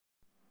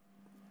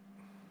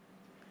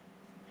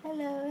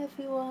Hello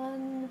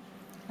everyone.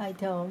 Hi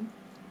Tom.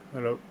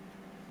 Hello.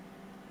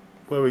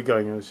 Where are we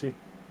going, Elsie?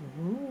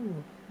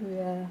 Ooh, we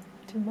are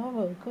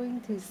tomorrow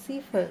going to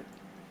Seaford.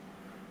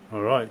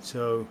 Alright,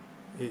 so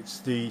it's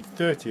the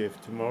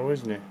 30th tomorrow,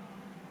 isn't it?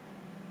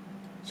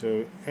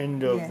 So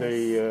end of Yes.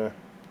 the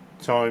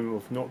time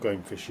of not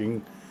going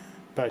fishing,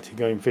 back to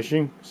going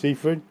fishing,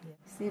 Seaford.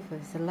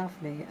 Seaford is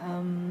lovely.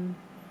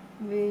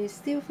 We're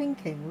still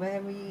thinking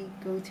where we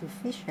go to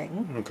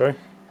fishing. Okay.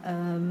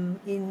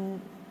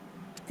 In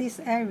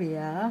this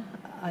area,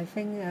 I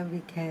think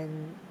we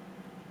can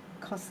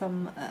cut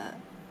some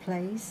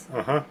place.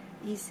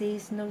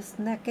 Easy, no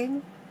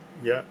snagging.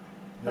 Yeah.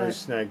 No But,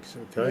 snags.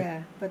 Okay.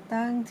 Yeah, but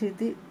down to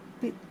the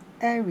big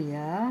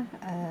area,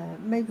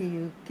 maybe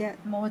you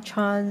get more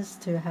chance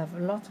to have a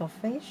lot of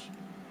fish.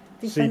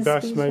 Sea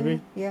bass, species,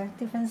 maybe. Yeah,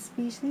 different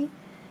species.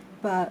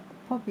 But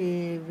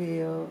probably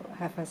we'll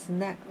have a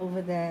snack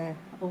over there,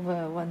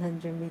 over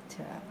 100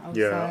 meter outside.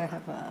 Yeah.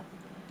 Have a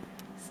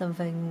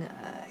something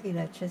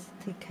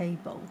electricity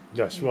cable.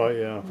 That's right.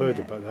 Yeah, I've heard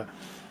Yeah. about that.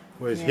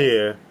 Whereas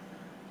here,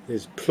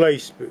 there's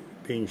place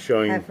been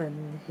showing,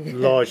 Heaven.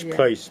 large Yeah.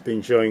 place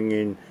been showing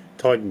in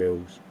tide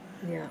mills,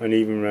 Yeah. and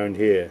even around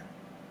here.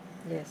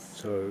 Yes.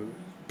 So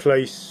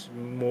place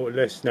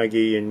less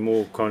snaggy and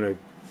more kind of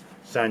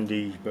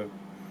sandy, but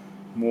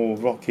more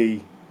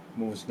rocky,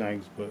 more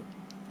snags, but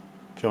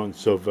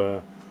chance of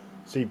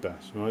sea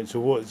bass, right? So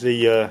what's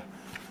the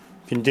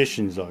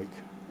conditions like?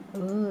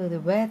 Oh, the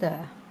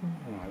weather.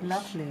 Right.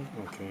 Lovely.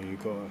 Okay, you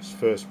got us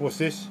first. What's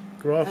this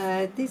graph?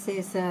 This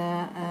is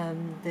the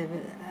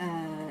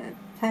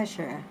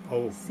pressure.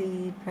 Oh,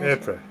 Sea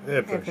pressure.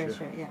 Air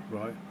pressure. Yeah.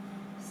 Right.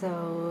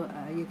 So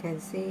you can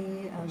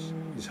see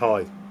It's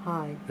high.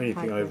 high.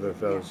 Anything high over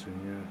pressure. 1,000,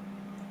 yeah.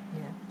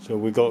 Yeah. So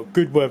we got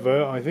good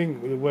weather. I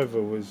think the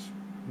weather was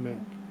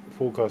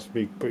forecast to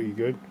be pretty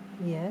good.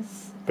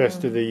 Yes.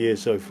 Best of the year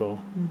so far.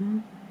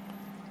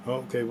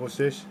 Okay, what's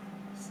this?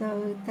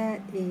 So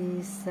that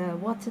is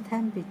water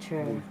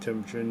temperature. Water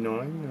temperature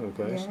 9.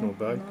 Okay, it's not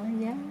bad. 9,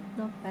 yeah,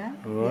 not bad.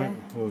 All right.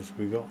 Yeah. What else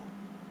we got?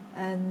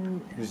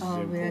 And This is we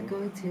are important.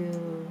 going to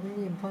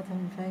really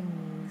important thing.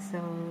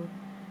 So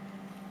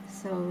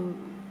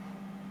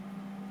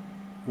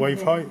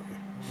Wave height.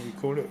 We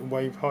call it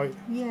wave height.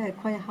 yeah,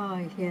 quite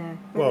high. Yeah.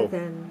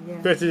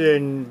 Better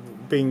than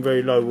being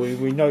very low.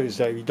 We notice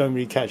that we don't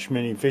really catch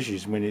many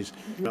fishes when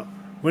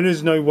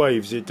there's no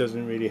waves. It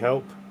doesn't really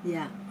help.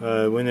 Yeah.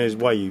 When there's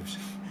waves.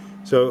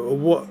 So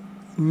what?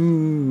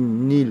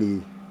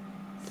 Nearly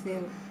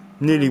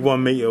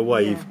 1 meter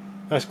wave. Yeah.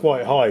 That's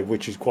quite high,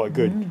 which is quite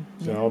good.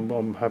 So yeah.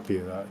 I'm happy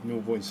with that.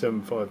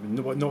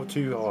 0.75, not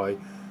too high.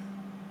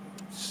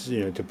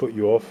 To put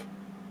you off.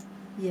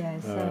 Yeah.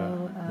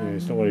 So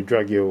it's not going to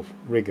drag your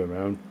rig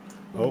around.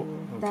 Oh,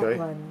 okay. That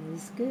one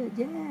is good.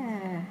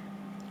 Yeah.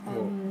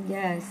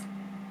 Yes.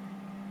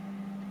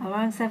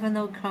 Around 7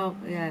 o'clock,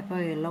 yeah,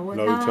 probably low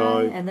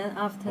tide, and then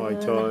afternoon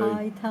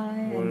high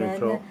tide, and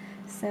then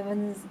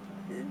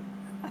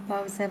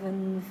about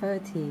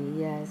 7:30,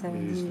 yeah,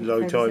 7:30,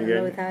 low tide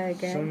again. Low tide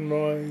again.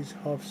 Sunrise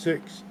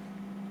 6:30,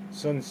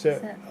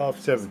 sunset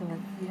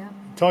 7:30. Yeah.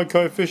 Tide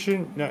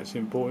coefficient, that's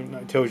important.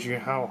 That tells you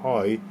how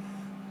high.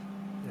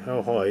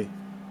 Oh,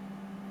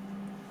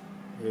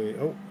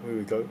 here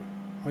we go.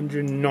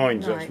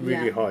 109, so that's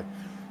really high.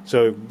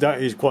 So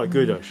that is quite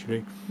good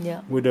actually.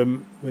 Yeah. With a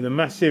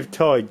massive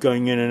tide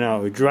going in and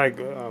out, it will drag.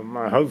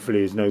 Hopefully,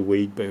 there's no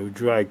weed, but it will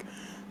drag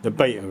the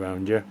bait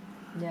around you.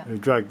 Yeah. It will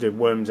drag the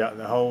worms out of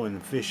the hole, and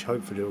the fish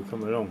hopefully will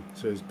come along.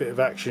 So there's a bit of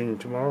action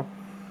tomorrow.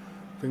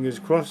 Fingers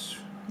crossed.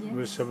 Yes.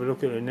 Let's have a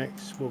look at the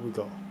next. What we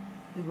got?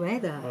 The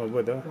weather. Oh,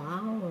 weather.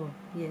 Wow.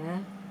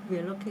 Yeah.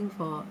 We're looking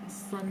for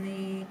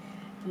sunny,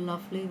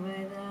 lovely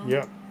weather.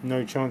 Yep.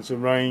 No chance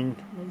of rain.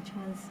 No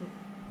chance.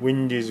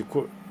 Wind is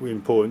quite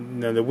important.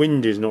 Now the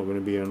wind is not going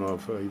to be in our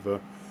favour.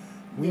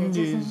 Wind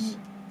is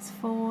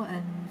 4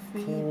 and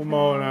 3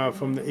 mile an hour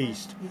from the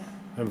east, yeah.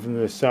 And from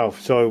the south.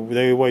 So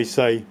they always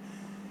say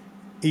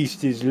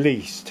east is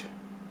least.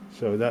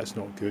 So that's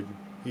not good.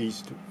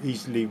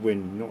 Easterly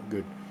wind, not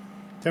good.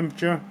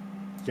 Temperature,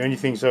 the only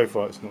thing so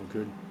far it's not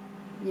good.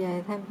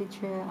 Yeah,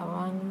 temperature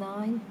around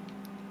 9.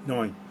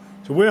 9.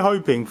 So we're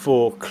hoping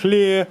for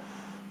clear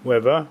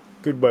weather,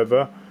 good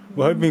weather.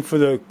 We're hoping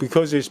for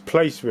because it's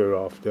place we're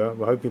after,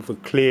 we're hoping for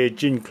clear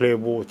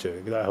water.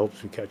 That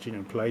helps with catching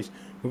in place.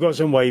 We've got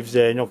some waves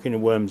there knocking the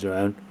worms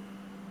around.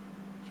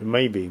 So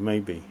maybe,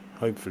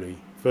 hopefully.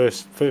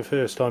 First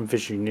time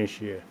fishing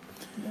this year.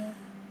 Yeah.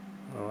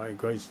 Alright,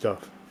 great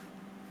stuff.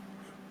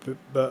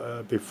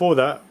 But before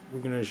that,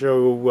 we're going to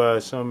show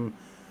some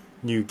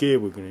new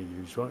gear we're going to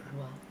use, right?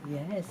 Well,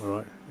 yes.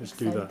 Alright, let's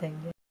do that.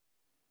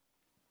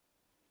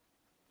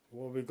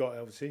 What have we got,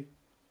 Elsie?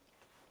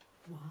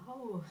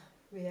 Wow,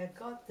 we have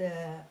got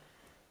the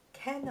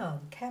Canon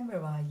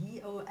camera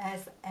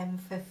EOS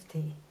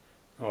M50.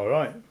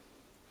 Alright.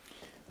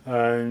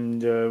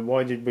 And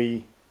why did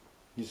we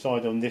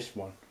decide on this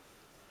one?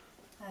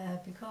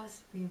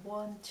 Because we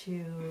want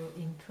to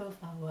improve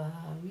our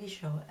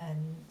visual and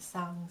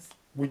sounds.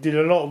 We did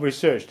a lot of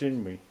research,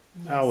 didn't we?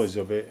 hours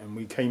of it, and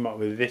we came up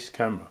with this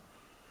camera.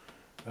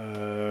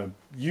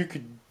 You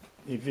could,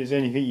 if there's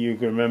anything you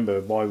can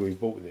remember why we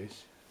bought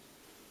this,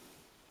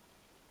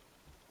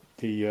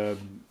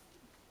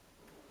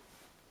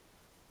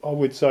 I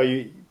would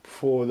say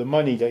for the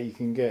money that you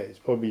can get, it's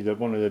probably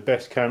one of the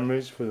best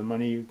cameras for the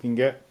money you can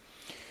get.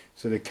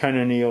 So the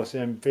Canon EOS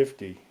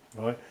M50,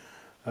 right?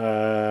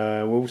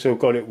 We also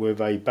got it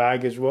with a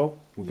bag as well.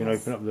 We can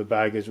open up the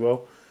bag as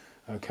well,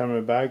 a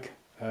camera bag.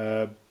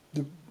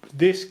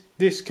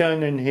 This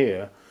Canon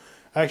here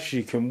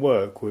actually can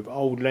work with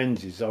old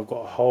lenses. I've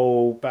got a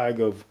whole bag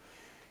of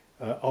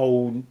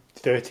old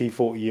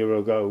 30-40 year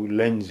ago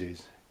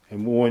lenses,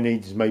 and all I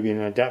need is maybe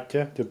an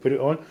adapter to put it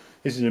on.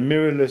 This is a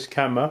mirrorless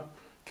camera,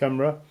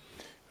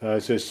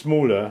 so it's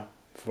smaller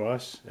for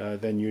us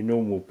than your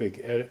normal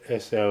big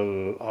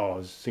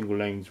SLRs, single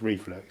lens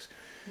reflex.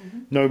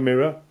 No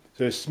mirror,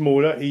 so it's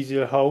smaller,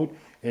 easier to hold,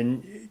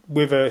 and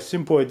with a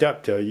simple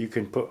adapter you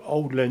can put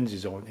old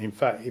lenses on. In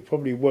fact, it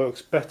probably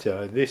works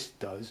better, this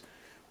does,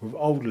 with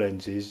old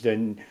lenses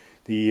than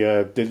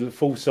the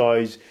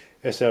full-size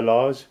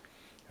SLRs,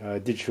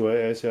 digital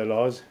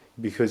SLRs,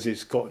 because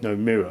it's got no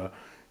mirror.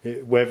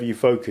 Wherever you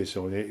focus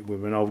on it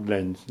with an old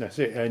lens, that's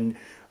it. And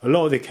a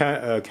lot of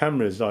the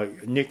cameras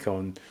like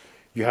Nikon,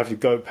 you have to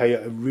go pay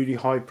a really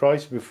high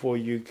price before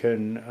you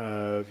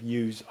can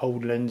use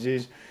old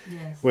lenses.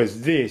 Yes.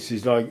 Whereas this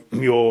is like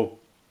your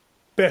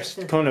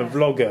best kind of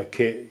vlogger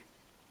kit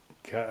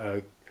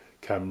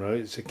camera.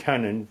 It's a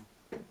Canon.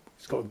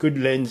 It's got a good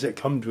lens that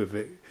comes with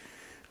it,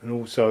 and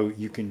also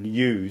you can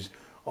use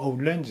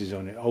old lenses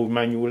on it, old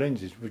manual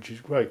lenses, which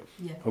is great.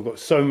 Yeah. I've got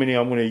so many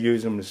I'm going to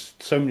use them. There's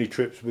so many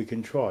trips we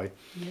can try.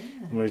 Yeah.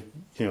 I'm going to,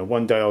 you know,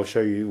 one day I'll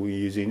show you we're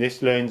using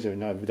this lens, and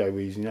another day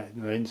we're using that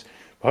lens.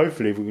 But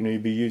hopefully we're going to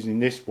be using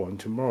this one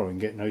tomorrow and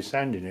get no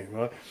sand in it,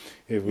 right?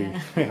 If we,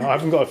 I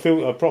haven't got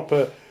a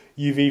proper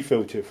UV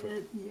filter for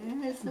it.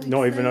 Yeah, so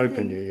not even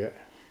opened it yet.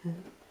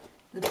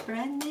 The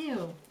brand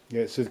new.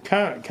 Yeah, so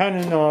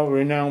Canon are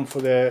renowned for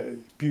their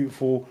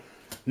beautiful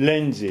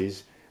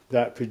lenses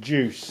that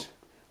produce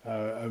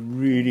a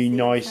really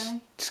nice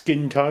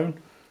skin tone.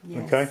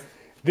 Yes. Okay,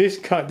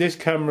 this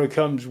camera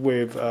comes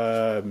with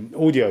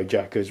audio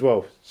jack as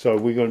well. So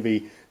we're going to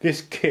be.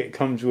 This kit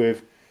comes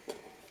with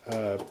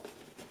a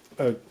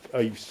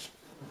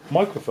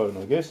microphone,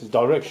 I guess, a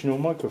directional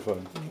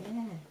microphone.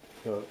 Yeah.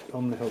 So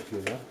I'm going to help you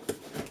with that.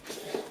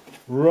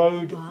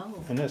 Rode,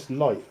 and that's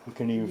light. I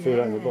can even feel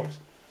that in the box.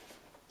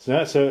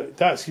 So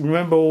that's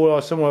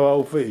remember some of our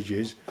old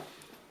footages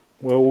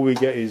where all we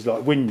get is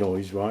like wind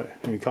noise, right?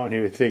 And we can't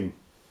hear a thing.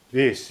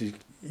 This is,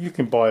 you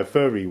can buy a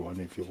furry one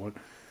if you want,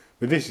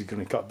 but this is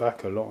going to cut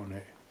back a lot on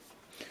it.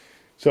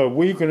 So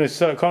we're going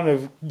to kind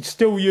of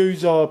still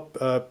use our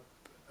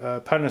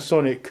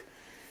Panasonic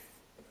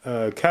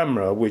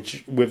camera,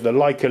 which with the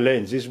Leica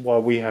lens. This is why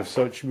we have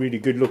such really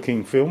good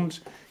looking films,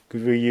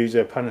 because we use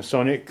a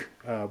Panasonic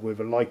with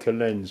a Leica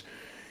lens.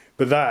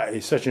 But that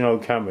is such an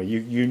old camera.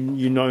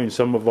 You know, in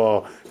some of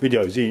our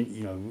videos,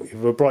 you know,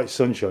 with a bright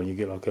sunshine, you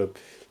get like a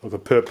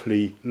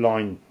purpley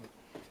line,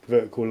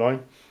 vertical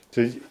line.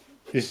 So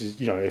this is,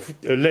 you know, if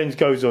a lens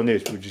goes on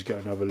this, we'll just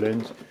get another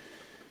lens. So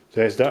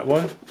there's that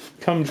one.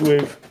 Comes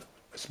with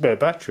a spare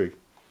battery,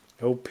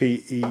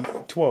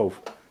 LPE12.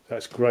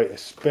 That's great, a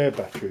spare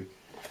battery.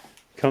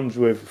 Comes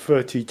with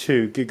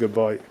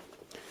 32GB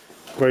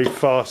very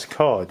fast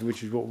card,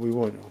 which is what we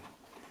want.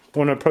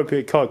 Want an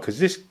appropriate card, because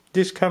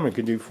this camera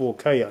can do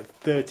 4K at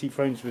 30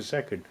 frames per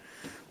second.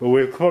 But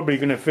we're probably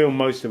going to film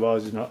most of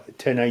ours in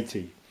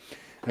 1080,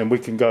 and we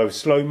can go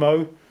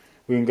slow-mo.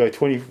 We can go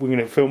 20. We're going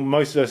to film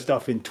most of our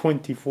stuff in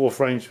 24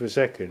 frames per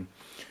second,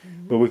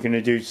 but we're going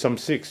to do some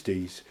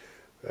 60s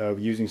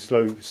using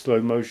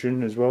slow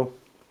motion as well.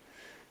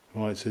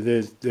 Right, so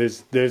there's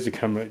the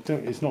camera.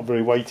 It's not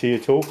very weighty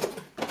at all.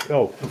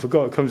 Oh, I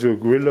forgot it comes with a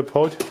gorilla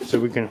pod, so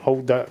we can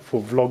hold that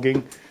for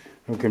vlogging.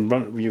 We can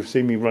run. You'll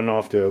see me run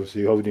after,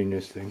 obviously, holding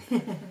this thing.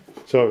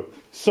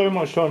 so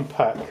much to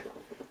unpack.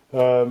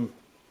 You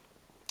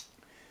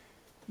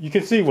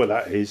can see what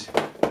that is.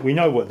 We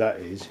know what that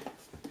is.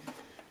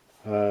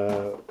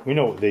 We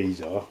know what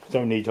these are.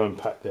 Don't need to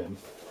unpack them.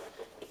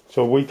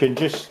 So we can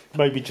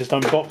maybe just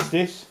unbox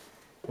this,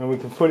 and we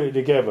can put it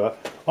together.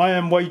 I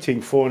am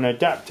waiting for an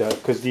adapter,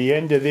 because the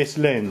end of this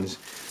lens,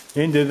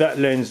 the end of that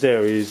lens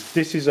there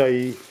this is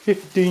a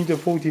 15 to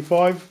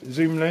 45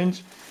 zoom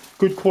lens,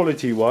 good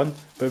quality one,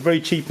 but very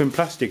cheap and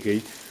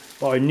plasticky.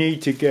 But I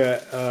need to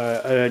get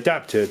an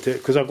adapter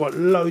because I've got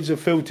loads of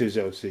filters,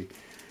 Elsie.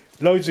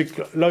 Loads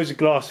of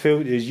glass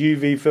filters,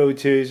 UV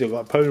filters. I've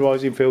got a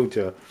polarizing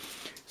filter.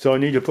 So I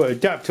need to put an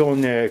adapter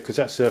on there, because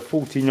that's a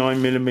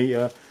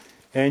 49mm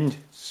end.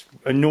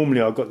 And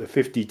normally I've got the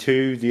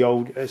 52, the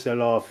old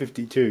SLR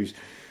 52s.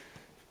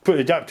 Put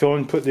the adapter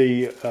on, put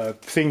the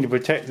thing to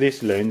protect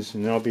this lens,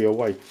 and I'll be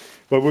away.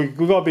 But we've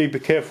got to be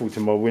careful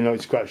tomorrow. We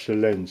don't scratch the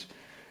lens.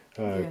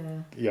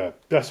 Yeah,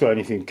 that's the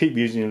only thing. Keep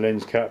using the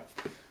lens cap.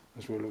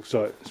 That's what it looks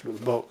like. That's what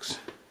the box.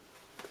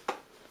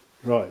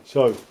 Right,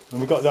 so, and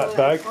we've got that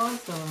bag.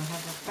 Also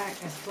have a bag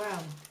as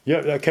well.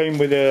 Yep, that came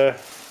with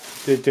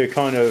the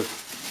kind of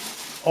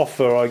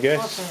offer, I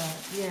guess.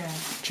 Offer, yeah.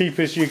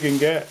 Cheapest you can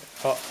get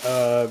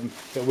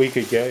that we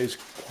could get is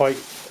quite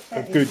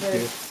a good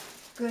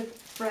gift. Good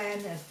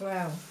brand as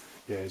well.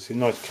 Yeah, it's a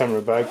nice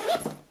camera bag.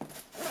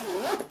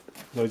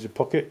 Loads of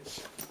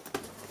pockets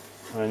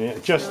and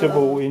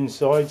adjustable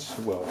insides.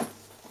 Well,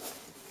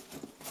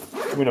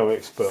 we're no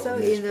expert on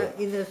this. So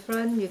in the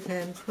front you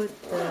can put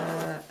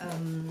the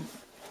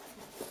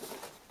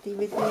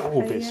DVD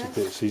all bits and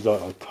bits. These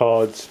like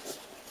cards,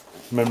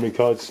 memory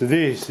cards. So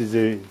this is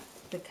the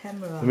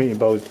camera. The meeting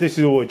bowls. This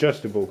is all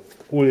adjustable.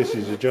 All this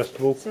is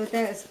adjustable. So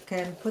that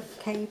can put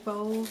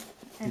cable.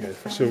 Yeah,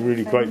 it's a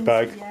really great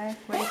bag. Yeah,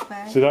 great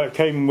bag. So that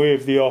came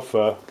with the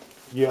offer.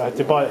 You had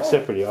to buy it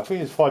separately. I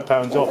think it's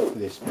 £5 off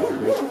this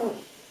bag.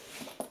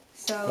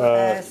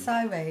 So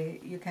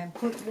sideways you can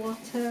put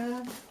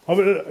water. I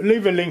will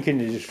leave a link in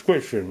the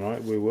description,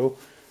 right? We will.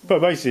 But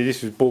basically,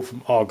 this was bought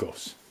from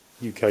Argos,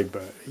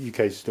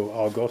 UK store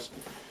Argos.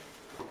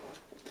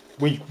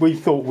 We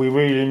thought we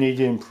really need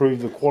to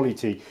improve the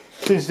quality.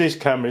 Since this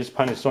camera, this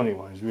Panasonic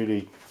one, is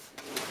really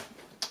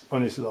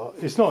on its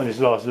it's not on its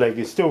last leg.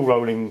 It's still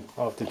rolling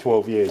after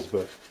 12 years,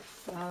 but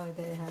oh,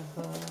 they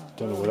have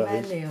don't know what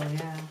that manual, is.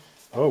 Yeah.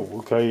 Oh,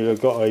 okay. You've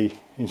got a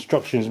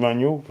instructions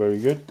manual. Very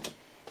good.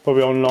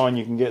 Probably online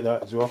you can get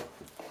that as well.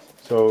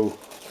 So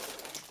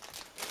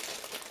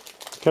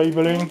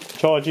cabling,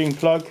 charging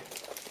plug.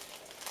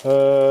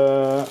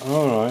 All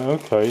right.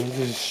 Okay.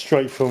 This is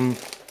straight from.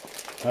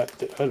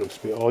 That looks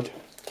a bit odd.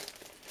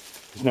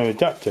 There's no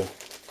adapter.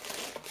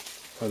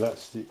 Oh,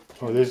 that's the.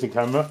 Oh, there's the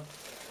camera.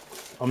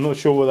 I'm not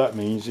sure what that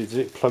means. Is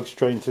it plugged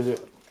straight into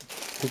the?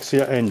 Let's see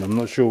that end. I'm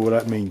not sure what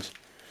that means.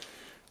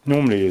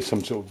 Normally, it's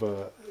some sort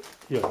of.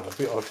 Yeah,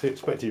 I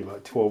expected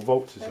about 12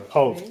 volts or so.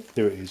 Oh,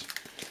 there it is.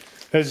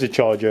 There's the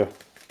charger,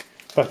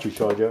 battery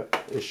charger.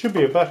 There should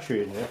be a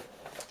battery in there.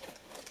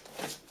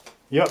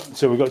 Yep.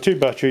 So we've got two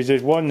batteries.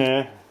 There's one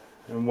there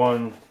and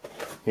one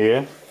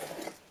here.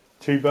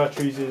 Two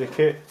batteries in the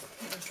kit.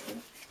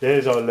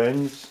 There's our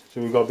lens,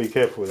 so we've got to be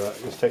careful with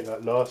that. Let's take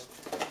that last.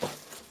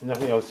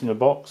 Nothing else in the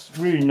box.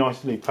 Really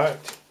nicely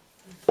packed.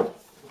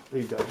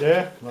 Leave that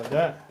there, like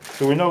that.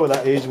 So we know what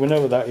that is. We know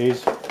what that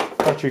is.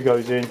 Battery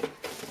goes in.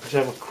 Let's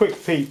have a quick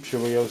peep,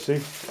 shall we,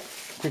 Elsie?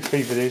 Quick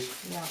peep of this.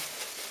 Yeah.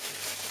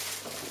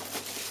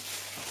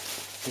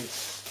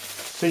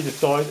 See the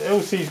size.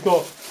 Elsie's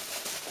got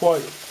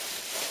quite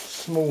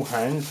small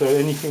hands, so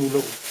anything will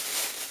look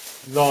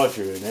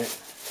larger in it.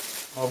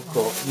 I've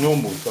got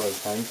normal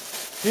size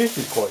hands. This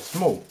is quite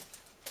small.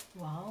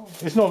 Wow.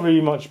 It's not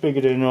really much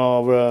bigger than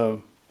our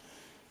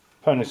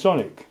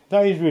Panasonic.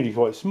 That is really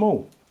quite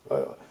small.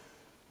 I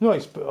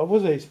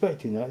wasn't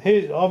expecting that.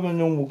 I'm a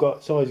normal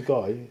size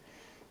guy.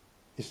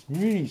 It's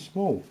really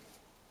small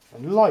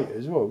and light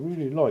as well.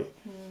 Really light.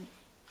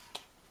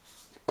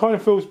 Kind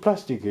of feels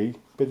plasticky,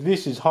 but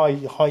this is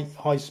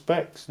high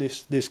specs.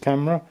 This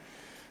camera.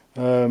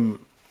 Trying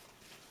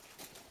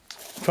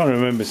to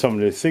remember some of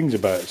the things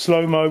about it.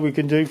 Slow-mo we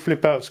can do,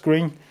 flip out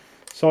screen,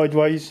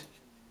 sideways,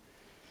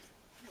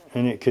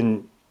 and it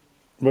can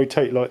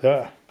rotate like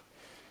that.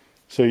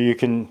 So you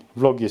can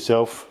vlog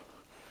yourself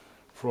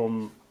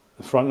from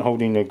the front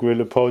holding the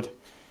gorilla pod.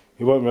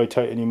 It won't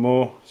rotate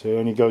anymore, so it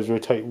only goes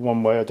rotate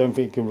one way. I don't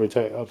think it can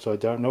rotate upside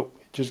down. Nope,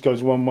 it just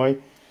goes one way,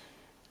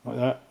 like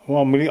that.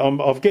 Well,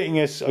 I'm getting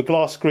a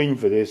glass screen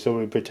for this, so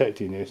we're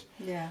protecting this.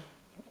 Yeah.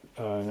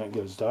 And that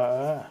goes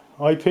that.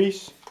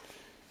 Eyepiece.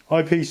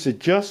 Eyepiece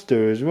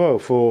adjuster as well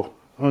for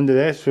under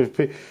there for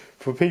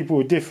people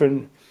with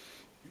different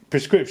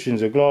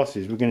prescriptions of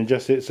glasses. We can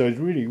adjust it, so it's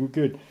really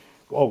good.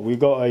 Oh, we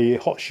got a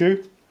hot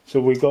shoe, so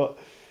we're going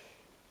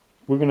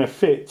to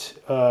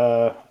fit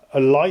a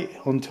light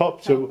on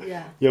top. So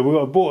yeah,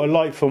 we bought a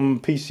light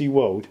from PC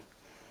World,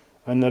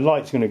 and the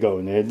light's going to go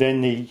in there. Then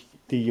the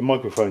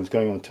microphone's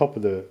going on top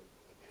of the.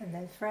 And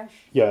then flash.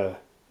 Yeah,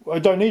 I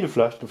don't need a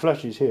flash. The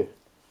flash is here.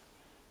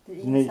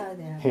 The inside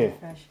there. Here. The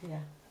flash, yeah.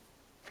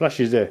 Flash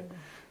is there.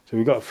 So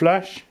we've got a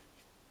flash.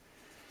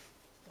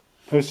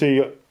 Obviously,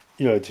 you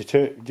know, to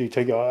take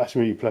it out, that's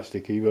really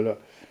plasticky, but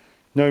look,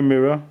 no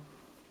mirror.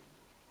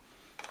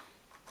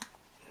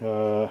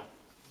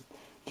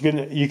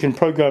 You can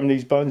program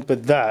these buttons,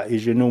 but that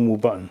is your normal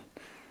button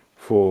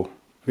for.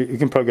 You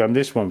can program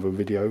this one for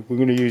video. We're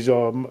going to use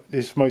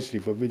this mostly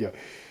for video.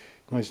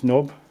 Nice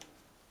knob.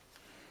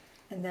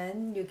 And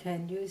then you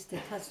can use the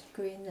touch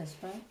screen as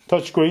well.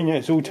 Touch screen, yeah,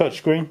 it's all touch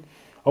screen.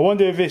 I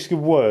wonder if this could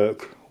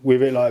work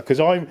with it, like,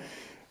 because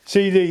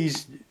see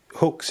these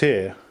hooks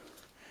here.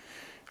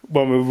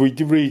 When we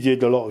really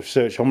did a lot of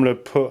research, I'm going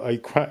to put a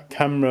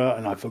camera,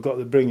 and I forgot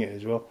to bring it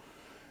as well.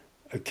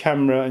 A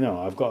camera, no,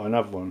 I've got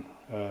another one.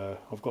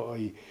 I've got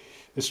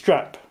a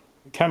strap,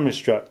 a camera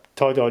strap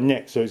tied to our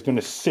neck, so it's going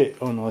to sit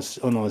on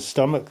our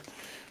stomach.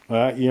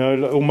 You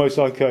know, almost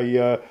like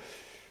a.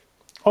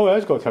 Oh, it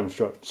has got a camera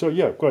strap. So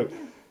yeah, great.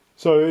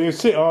 So it'll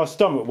sit on our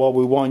stomach while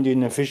we're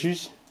winding the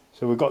fishes.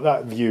 So we've got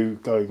that view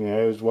going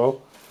there as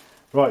well.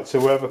 Right, so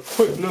we'll have a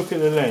quick look at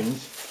the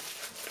lens.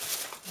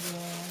 Yeah.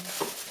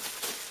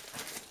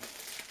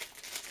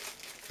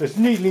 It's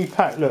neatly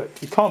packed. Look,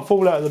 it can't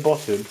fall out of the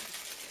bottom.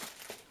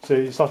 So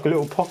it's like a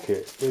little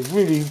pocket. It's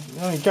really,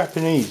 only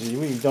Japanese, it's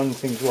really done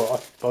things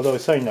well. Although I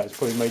was saying that it's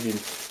probably made in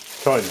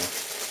China.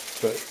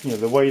 But, you know,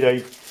 the way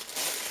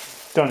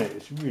they've done it,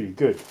 it's really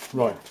good.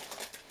 Right.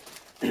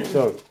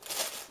 So,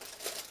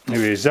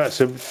 here it is. That's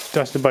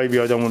the baby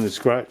I don't want to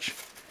scratch.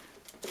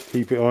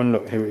 Keep it on.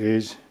 Look, here it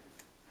is.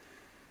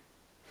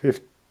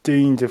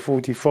 15 to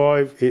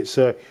 45. It's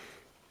a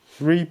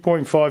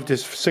 3.5 to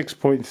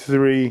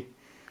 6.3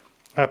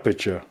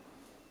 aperture.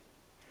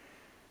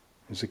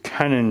 It's a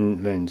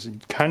Canon lens.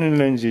 Canon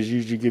lenses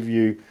usually give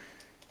you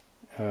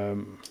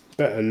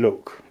better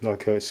look,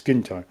 like a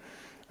skin tone.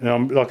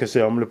 And like I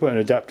said, I'm going to put an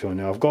adapter on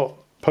now. I've got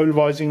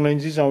polarizing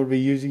lenses. I will be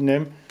using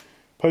them.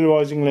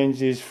 Polarizing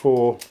lenses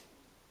for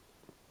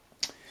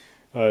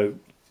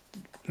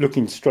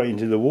looking straight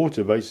into the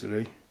water,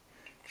 basically,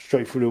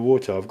 straight through the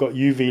water. I've got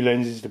UV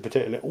lenses to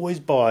protect it.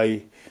 Always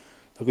buy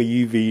like a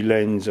UV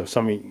lens or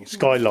something,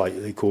 skylight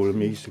they call them.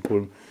 They used to call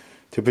them,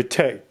 to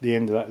protect the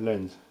end of that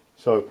lens.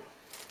 So,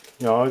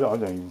 you know, I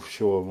don't even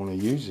sure I want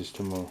to use this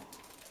tomorrow.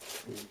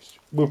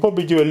 We'll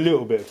probably do a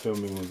little bit of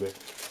filming with it,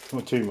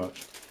 not too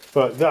much,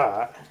 but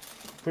that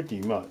pretty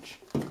much.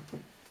 I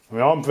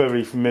mean, I'm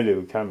very familiar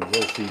with cameras.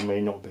 Obviously, you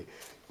may not be.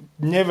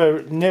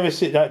 Never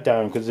sit that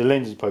down because the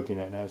lens is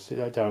poking out now. Sit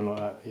that down like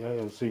that. Yeah,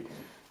 you'll see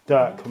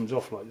that comes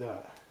off like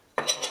that.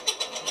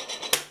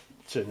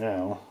 So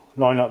now,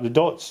 line up the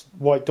dots.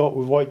 White dot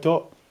with white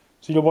dot.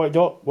 See the white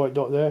dot? White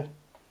dot there.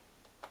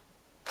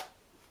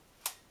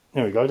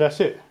 There we go. That's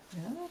it.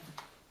 Yeah.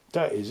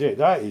 That is it.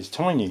 That is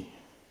tiny.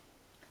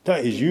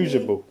 That is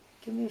usable.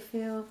 Can we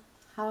feel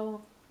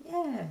how?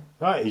 Yeah.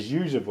 That is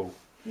usable.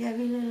 Yeah,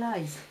 really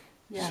nice.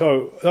 Yeah.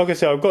 So, like I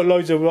said, I've got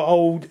loads of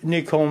old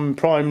Nikon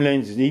prime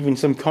lenses, even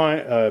some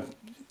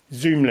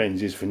zoom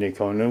lenses for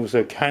Nikon, and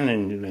also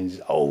Canon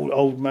lenses,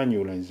 old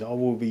manual lenses. I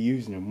will be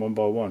using them one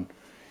by one.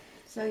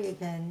 So you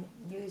can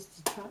use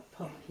the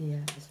tripod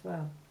here as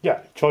well.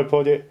 Yeah,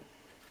 tripod it.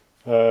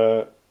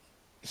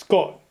 It's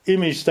got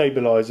image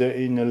stabilizer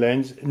in the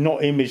lens.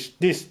 Not image.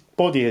 This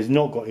body has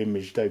not got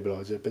image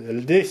stabilizer, but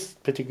this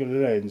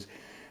particular lens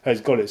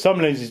has got it. Some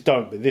lenses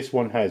don't, but this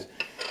one has.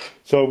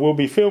 So we'll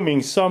be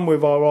filming some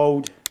with our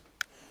old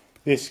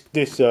this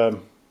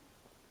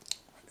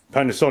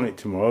Panasonic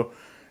tomorrow.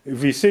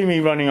 If you see me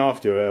running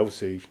after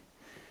Elsie,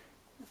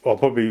 I'll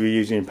probably be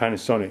using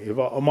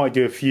Panasonic. I might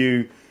do a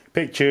few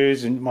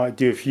pictures and might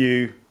do a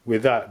few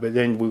with that, but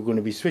then we're going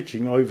to be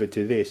switching over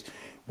to this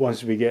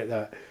once we get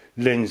that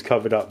lens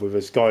covered up with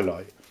a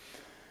skylight.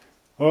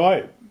 All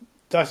right,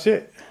 that's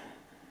it.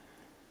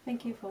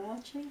 Thank you for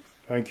watching.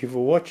 Thank you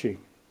for watching.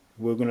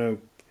 We're going to,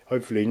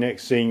 hopefully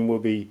next scene will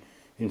be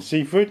in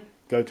Seaford.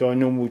 Go to our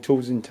normal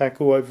tools and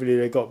tackle. Hopefully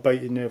they got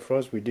bait in there for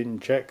us. We didn't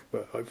check,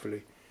 but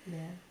hopefully.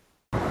 Yeah.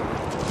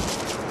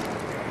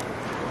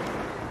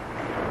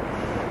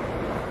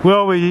 Where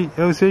are we,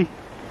 Elsie?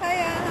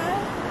 Hiya,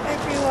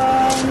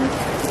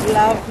 everyone.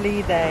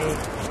 Lovely day.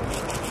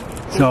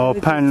 So I'll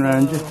pan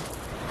round you.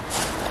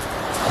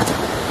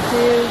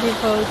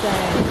 Beautiful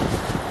day.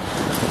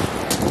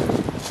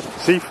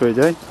 Seaford,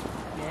 eh?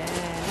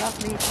 Yeah,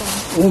 lovely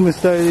thing.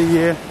 Warmest day of the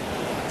year.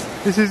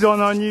 This is on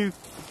our new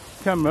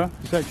camera.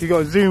 It's actually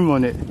got a zoom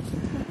on it.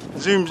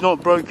 Zoom's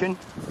not broken.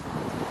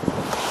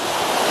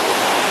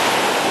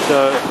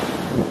 So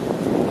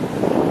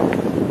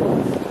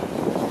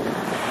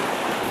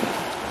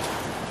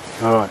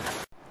alright.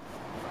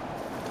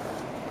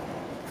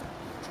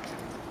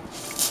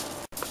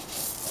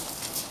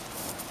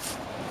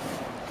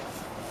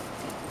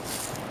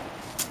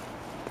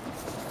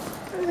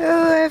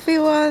 Hello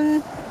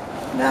everyone.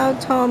 Now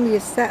Tom, you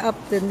set up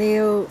the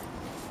new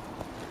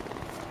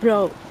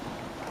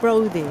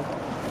Brody.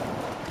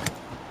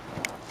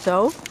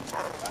 So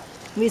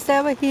we set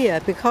over here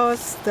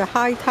because the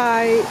high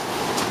tide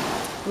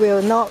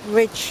will not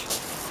reach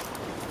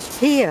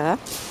here.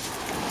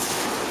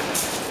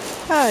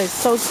 Oh, it's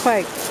so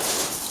quick.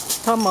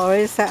 Tom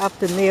already set up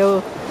the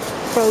new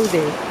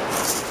Brody.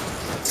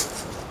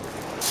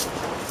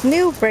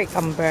 New brake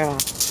umbrella.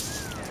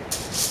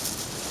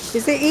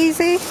 Is it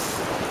easy?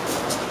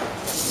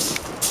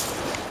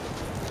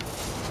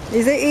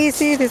 Is it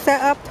easy to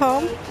set up,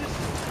 Tom? If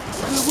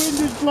the wind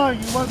is blowing,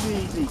 it won't be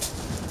easy.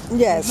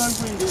 Yes. There's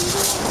no wind.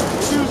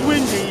 If it was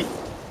windy,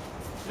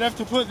 you'd have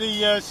to put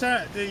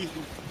the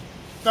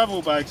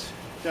double bags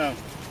down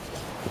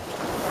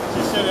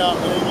to set it up,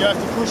 and then you have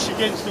to push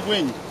against the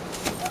wind.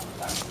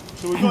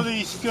 So we've got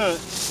these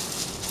skirts.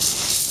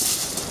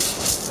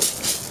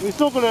 It's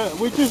not gonna.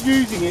 We're just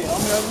using it. I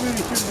mean, I really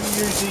shouldn't be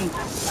using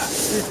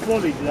this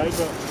body today,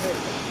 but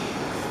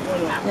why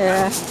not?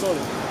 Yeah. We've got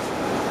it.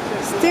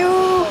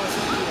 Still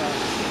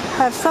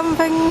have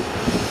something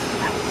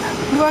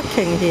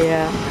working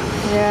here.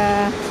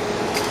 Yeah.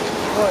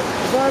 Right,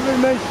 as I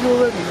haven't mentioned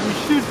already, we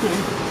should be.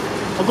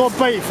 I got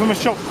bait from a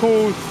shop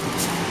called.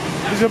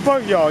 It's a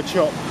boatyard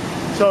shop,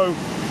 so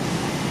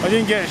I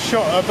didn't get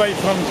a bait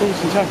from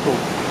Tools and Tackle.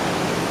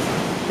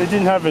 They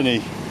didn't have any.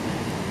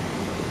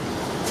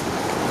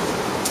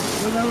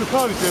 When they were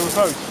closed, they were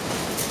closed.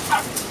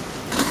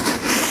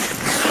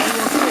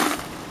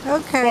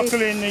 Okay.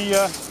 Buckle in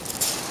the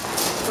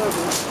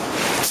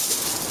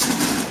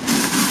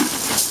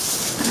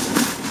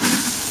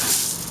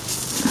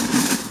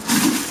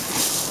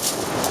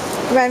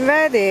When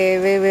ready,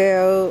 we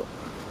will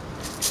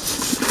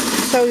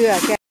show you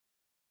again.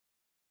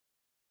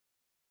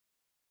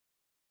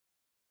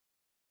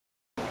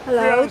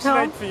 Hello,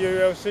 Tom. For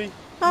you, Elsie.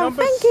 Oh,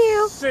 Number thank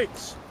you.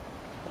 6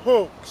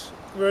 hooks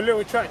with a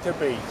little tractor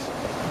beads.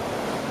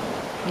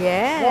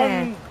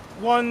 Yeah.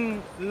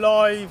 One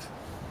live,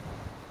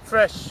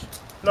 fresh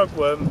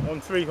lugworm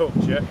on 3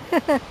 hooks, yeah?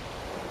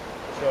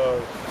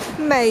 So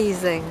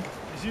Amazing.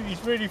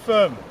 It's really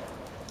firm.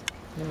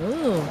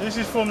 Ooh. This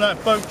is from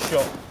that boat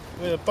shop,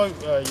 with a boat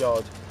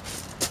yard.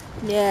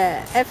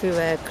 Yeah,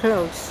 everywhere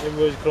closed.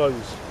 Everywhere's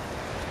closed.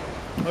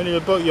 Only the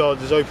boat yard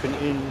is open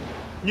in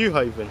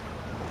Newhaven.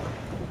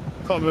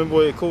 Can't remember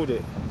what they called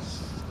it.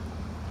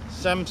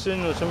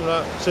 Simpson or something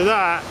like that. So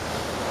that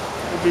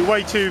would be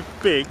way too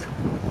big.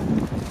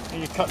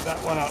 And you cut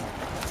that one up.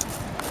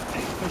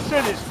 They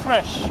said it's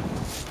fresh.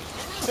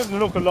 It doesn't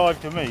look alive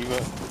to me,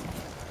 but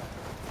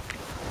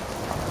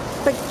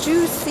But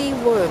juicy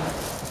worm.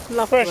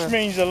 Love fresh worm.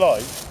 means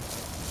alive.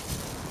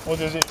 Or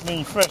does it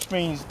mean fresh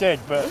means dead,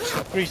 but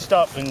greased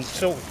up and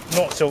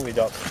not salted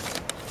up?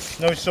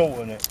 No salt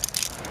on it.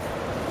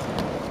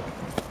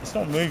 It's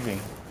not moving.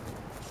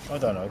 I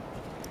don't know.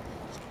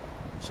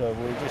 So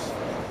we'll just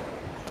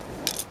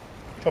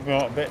chop him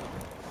out a bit.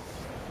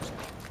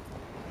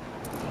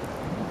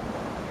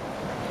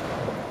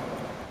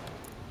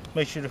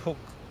 Make sure the hook.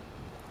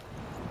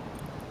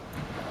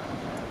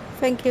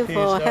 Thank you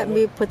for helping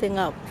me putting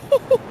up.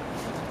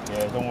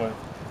 Yeah, don't worry.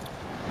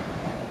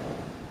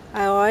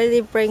 I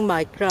already bring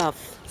my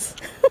gloves.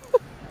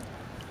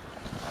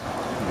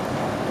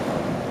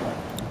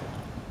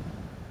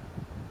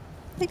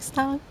 Next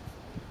time.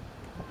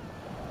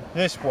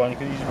 This one,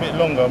 because he's a bit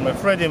longer, I'm going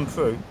to thread him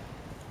through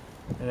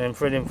and then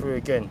thread him through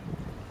again.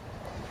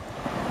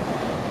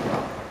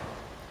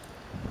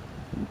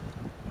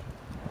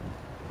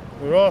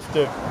 We're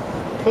after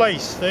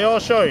place. They are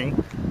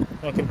showing.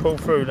 I can pull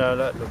through now.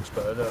 That looks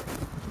better. Look.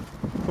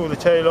 Pull the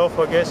tail off,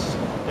 I guess.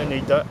 Don't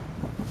need that.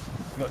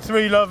 We've got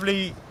 3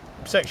 lovely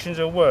sections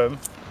of worm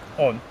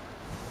on.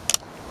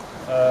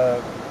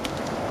 That's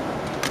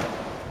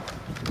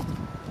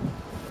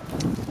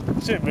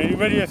it, really.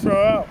 Ready to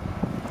throw out.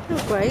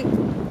 Oh, great.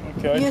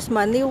 Okay. Use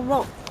my new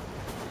rod.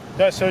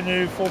 That's a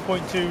new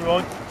 4.2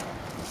 rod.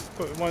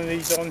 Put one of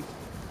these on.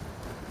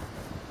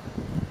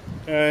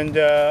 And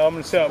I'm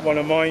going to set up one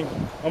of mine.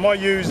 I might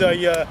use a,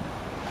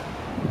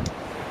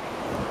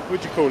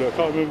 what do you call it? I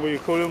can't remember what you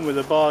call them, with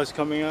the bars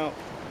coming out.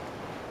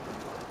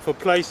 For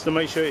place to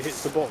make sure it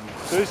hits the bottom.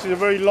 So this is a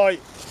very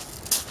light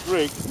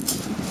rig.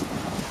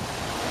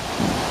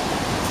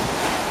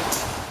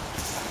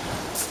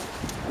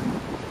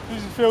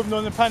 This is filmed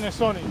on the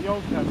Panasonic, the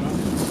old camera.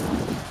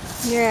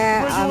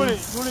 Yeah. Where do you want it?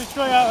 Do you want it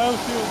straight out,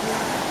 else you'll do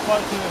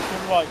right to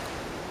the right?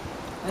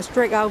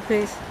 Straight out,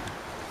 please.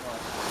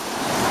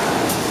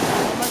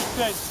 That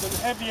makes sense. The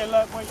heavier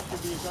weight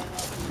should be going out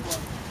to the right.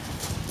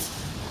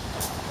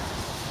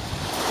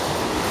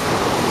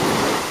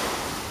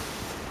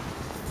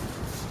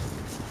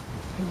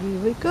 Here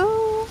we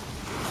go.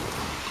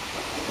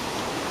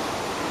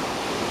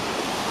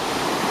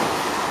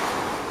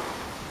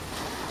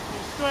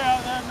 Straight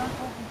out there, no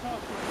talking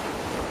touch.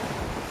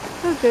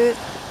 Oh, good.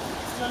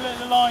 So let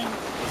the line,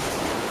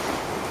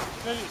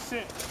 let it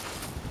sit.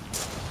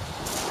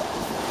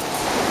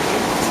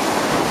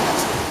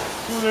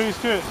 All there is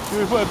to it. Do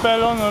we put a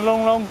bell on, a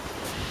long?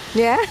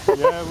 Yeah?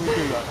 Yeah, we'll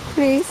do that.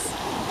 Please.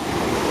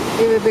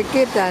 It will be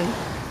good then.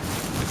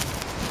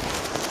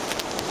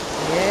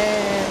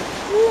 Yeah.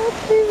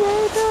 Lovely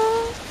weather.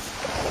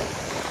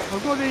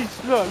 I've got these,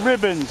 look,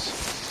 ribbons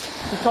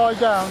to tie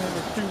down if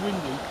it's too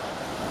windy.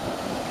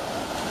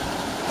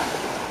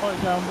 Tie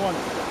it down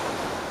once.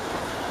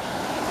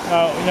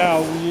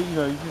 Now you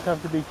know, you just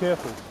have to be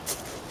careful.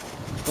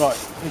 Right,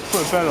 let's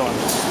put a bell on.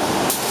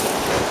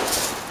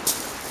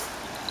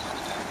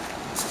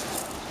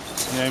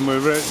 And then we're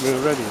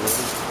ready.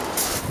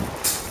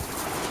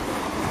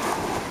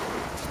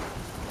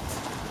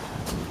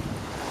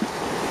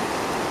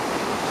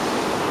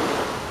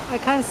 I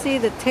can't see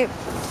the tip.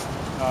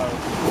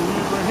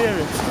 We're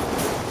hearing.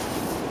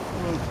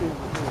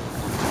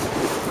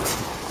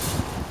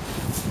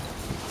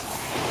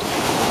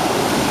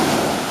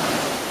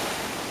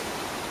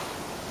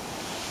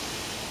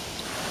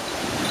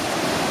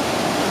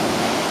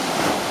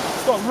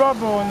 Got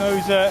rubber on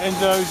those end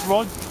of those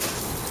rods.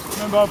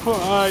 Remember, I put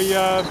a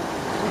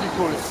what do you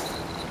call it?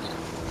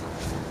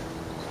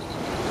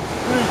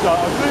 I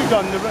glue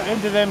gunned the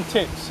end of them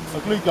tips. I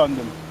glue gunned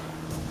them.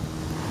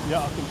 Yeah,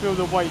 I can feel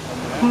the weight on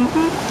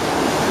there.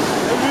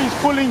 Everything's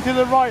pulling to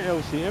the right,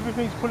 Elsie.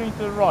 Everything's pulling to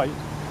the right.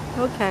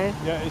 Okay.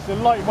 Yeah, it's a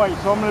light weight,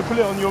 so I'm going to put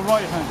it on your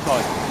right hand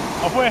side.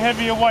 I put a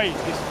heavier weight.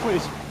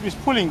 It's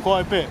pulling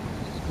quite a bit,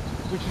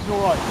 which is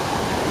all right.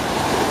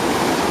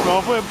 So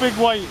I'll put a big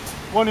weight.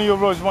 One of your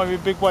rods might be a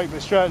big weight,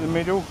 but straight out the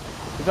middle,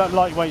 because that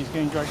light weight is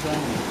getting dragged down.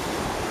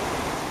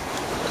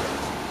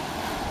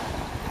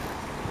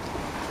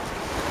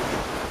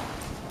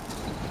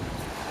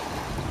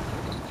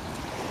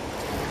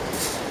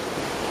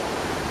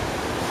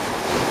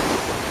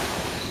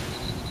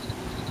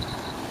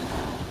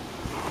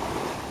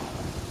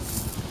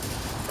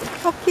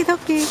 Okie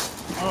dokie.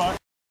 Alright.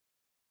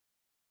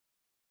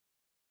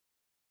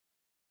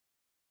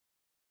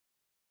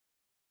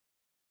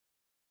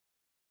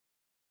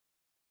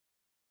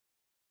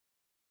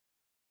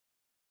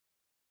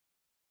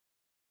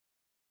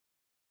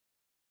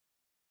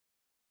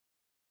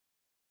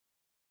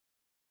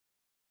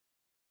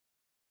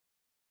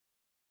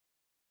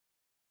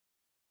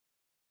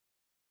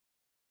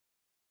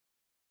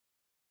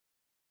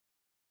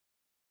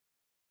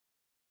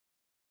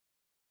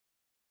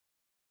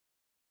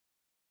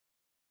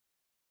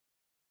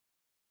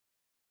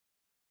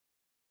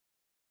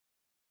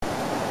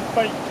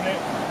 Bait clip,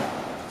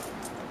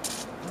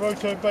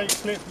 roto bait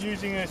clip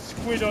using a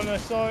squid on a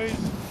size.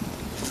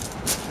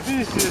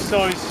 This is a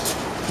size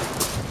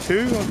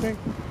 2, I think.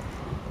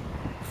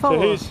 4. So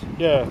here's,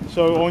 yeah.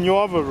 So on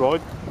your other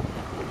rod,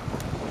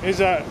 it's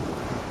a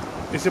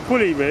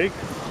pulley rig.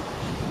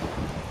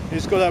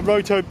 It's got that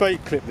roto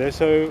bait clip there.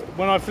 So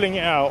when I fling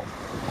it out,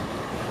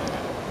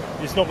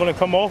 it's not going to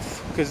come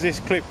off because this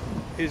clip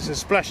is a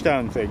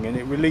splashdown thing, and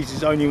it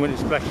releases only when it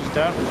splashes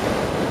down.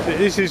 So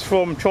this is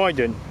from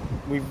Trident.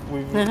 We've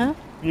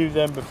used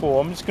them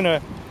before. I'm just going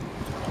to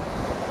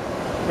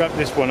wrap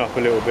this one up a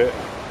little bit.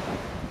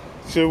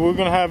 So we're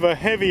going to have a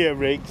heavier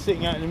rig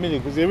sitting out in the middle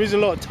because there is a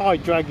lot of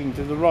tide dragging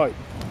to the right.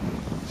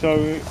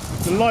 So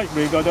the light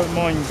rig, I don't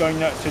mind going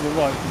that to the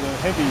right. The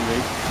heavy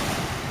rig,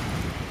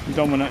 we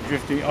don't want that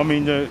drifting. I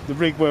mean the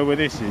rig where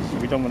this is,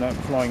 we don't want that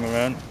flying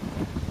around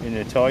in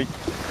the tide.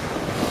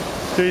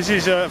 So this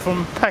is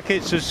from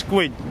packets of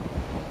squid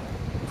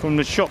from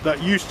the shop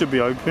that used to be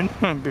open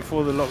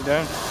before the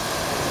lockdown.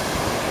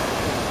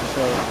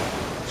 So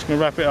just going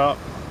to wrap it up.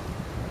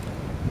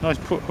 Nice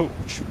hook,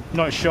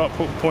 nice sharp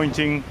hook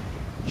pointing,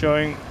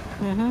 showing.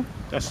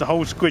 That's the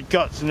whole squid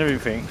guts and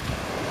everything.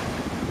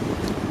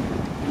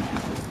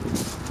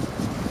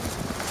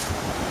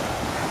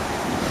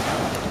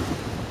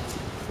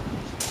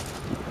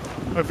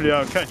 Hopefully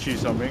that'll catch you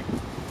something.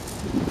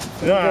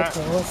 That,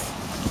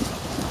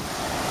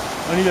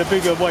 I need a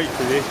bigger weight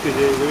for this because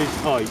it is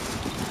tight.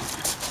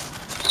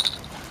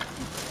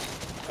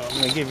 So I'm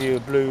going to give you a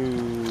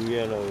blue,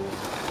 yellow.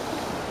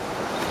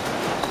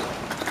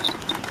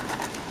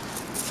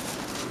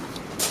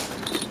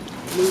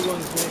 Blue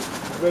one's next,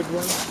 red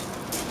one.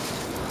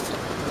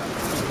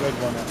 Red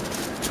one out.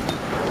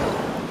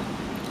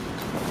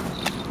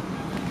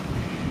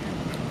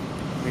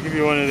 I'll give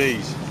you one of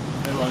these.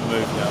 It won't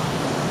move now.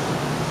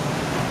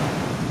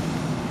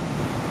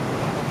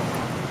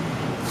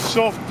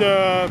 Soft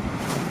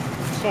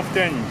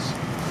ends.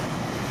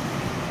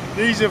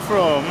 These are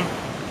from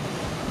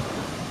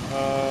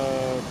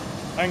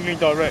Angling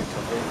Direct, I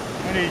think.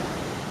 Only a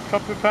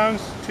couple of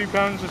pounds, £2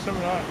 or something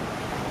like that.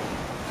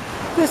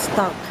 Good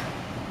stuff.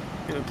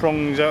 Get the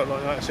prongs out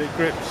like that so it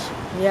grips.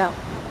 Yeah.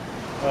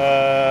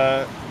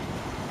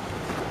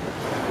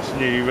 It's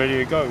nearly ready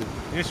to go.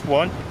 This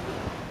one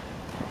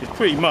is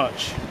pretty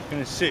much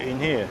going to sit in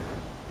here.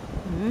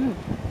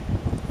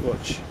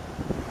 Watch.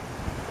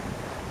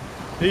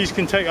 These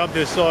can take up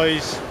to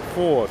size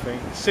 4, I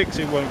think. 6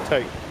 it won't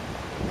take.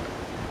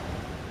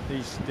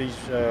 These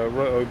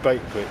roto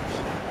bait clips.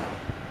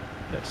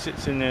 That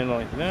sits in there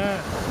like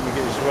that. Let me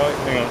get this right.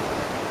 Hang on.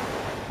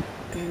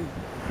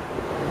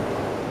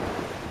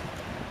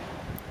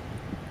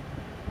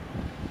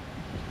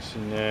 It's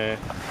in there.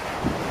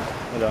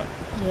 Like that.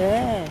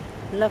 Yeah,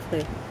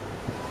 lovely.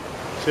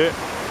 That's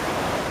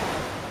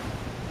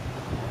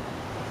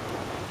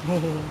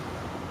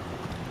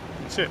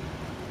it.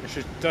 That's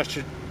it. That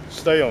should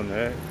stay on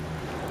there.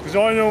 Because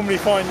I normally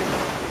find it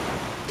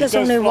does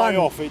fly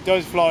off. It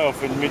does fly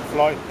off in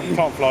mid-flight. It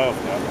can't fly off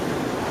now.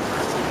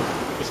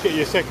 Let's get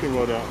your second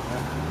rod out.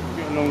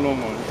 Get a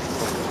long one.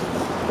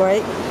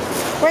 Great.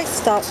 Great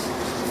stuff.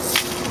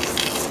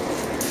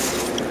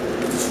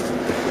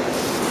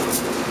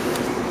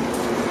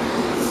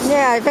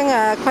 Yeah, I think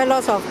quite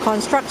lots of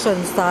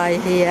construction style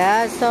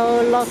here,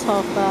 so lots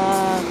of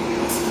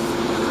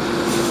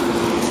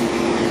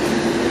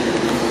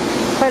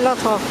quite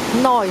lots of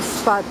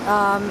noise, but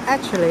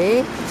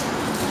actually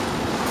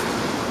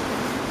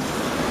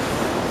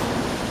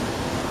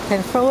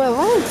can throw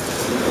away.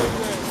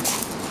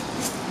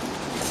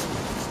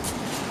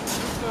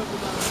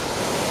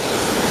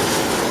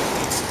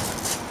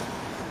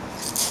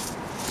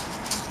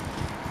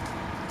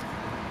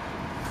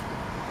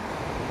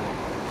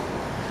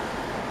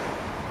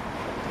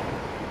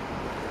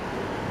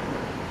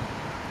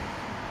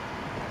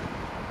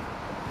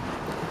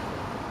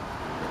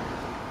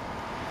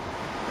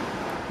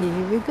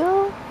 Here we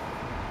go.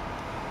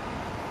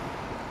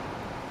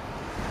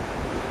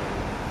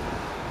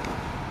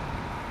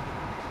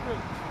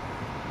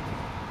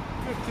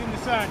 Drift in the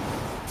sand.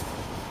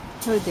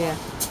 Oh dear.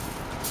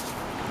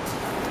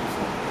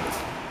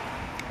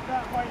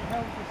 That weight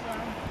held the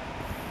sand.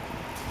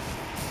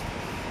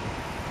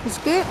 It's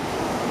good.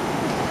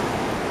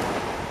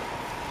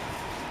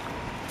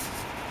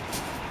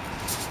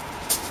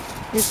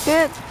 It's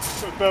good.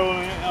 Put a bell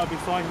on it, that'll be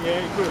fine.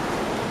 Yeah, it gripped.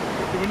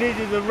 So we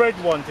needed the red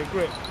one to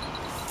grip.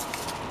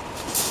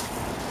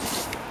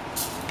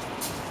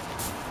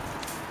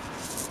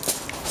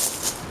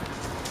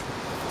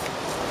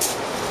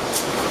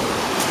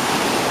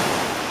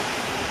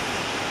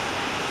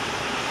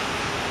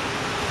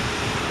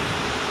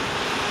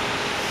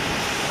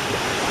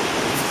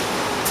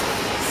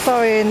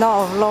 sorry,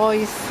 not of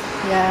noise.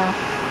 Yeah.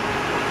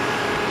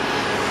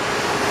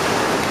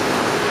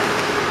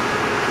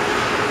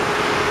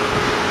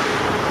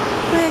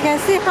 You can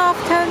see half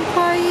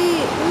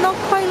turnpike, not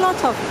quite a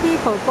lot of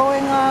people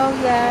going out,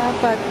 yeah,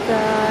 but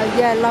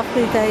yeah,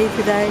 lovely day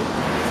today.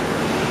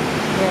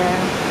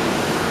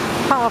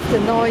 Yeah, part of the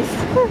noise.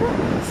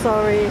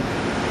 Sorry.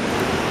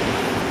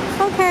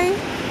 Okay,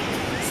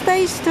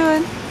 stay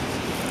tuned.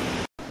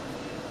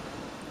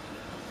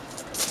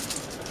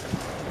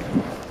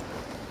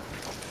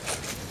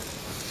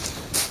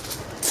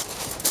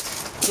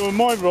 So on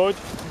my rod,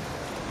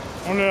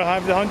 I'm going to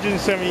have the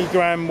 170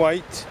 gram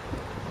weight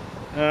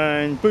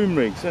and boom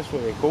rigs, that's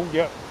what they're called,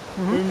 yeah.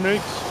 Boom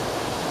rigs.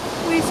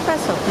 Really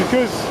special.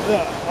 Because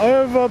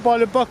over by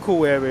the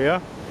Buckle area,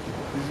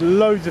 there's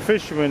loads of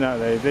fishermen out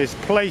there. There's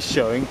place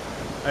showing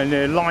and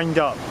they're lined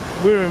up.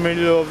 We're in the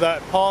middle of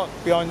that park,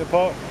 behind the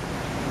park.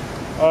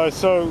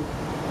 So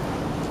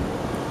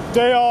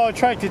they are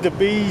attracted to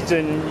beads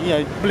and, you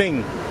know,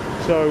 bling.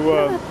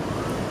 So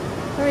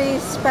very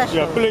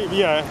special.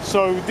 Yeah,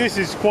 so this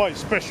is quite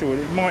special.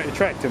 It might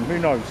attract them, who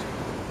knows?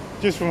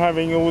 Just from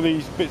having all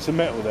these bits of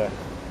metal there.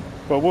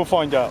 But we'll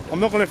find out. I'm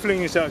not going to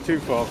fling this out too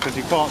far because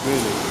you can't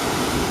really.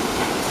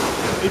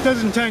 It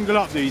doesn't tangle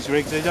up, these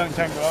rigs, they don't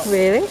tangle up.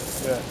 Really?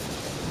 Yeah.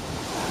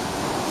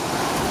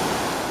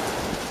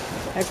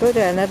 I go to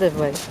another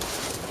way.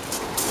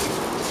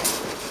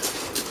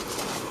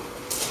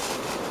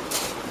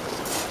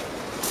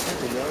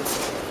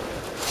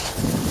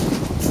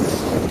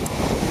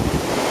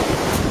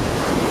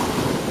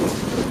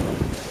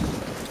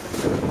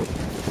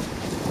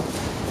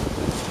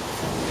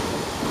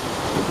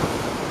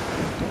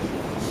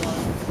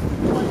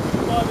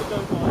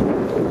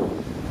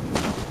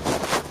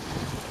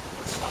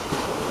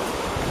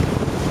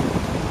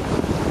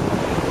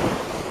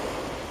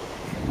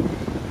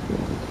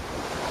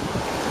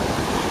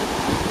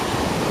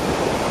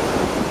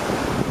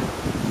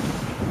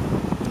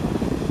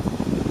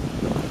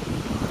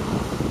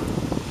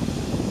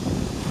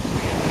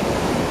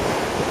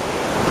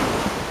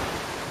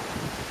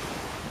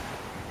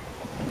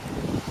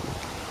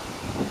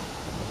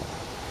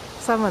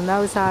 Someone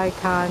knows I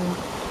can't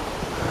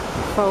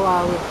throw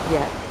out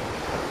yet.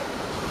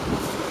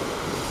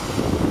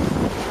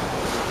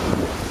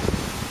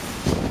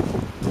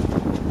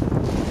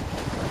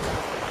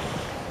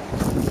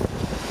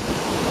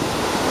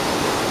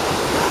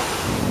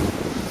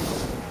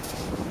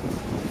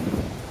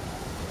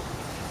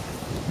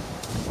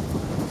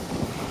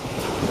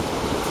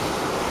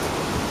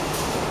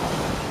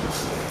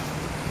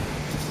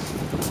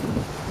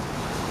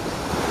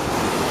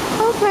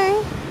 Okay,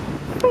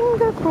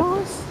 finger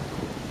crossed.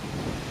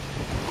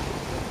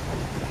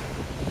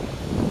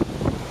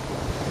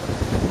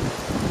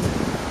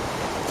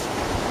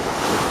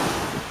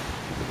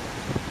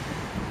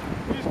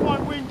 It's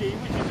quite windy,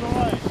 which is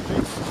alright actually.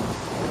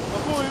 I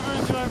thought it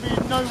was going to be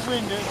no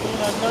wind, it would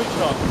have no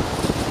chance.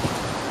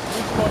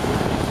 It's quite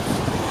windy.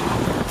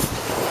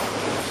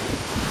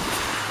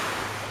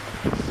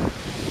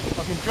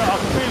 I can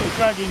feel it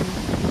dragging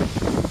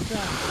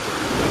down.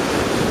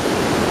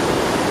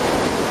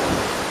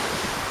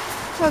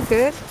 Oh,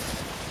 good.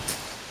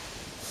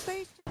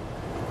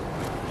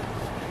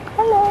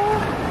 Hello.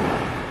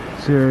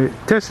 So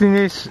testing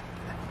this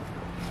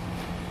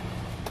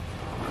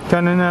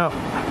Canon out.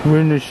 We're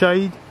in the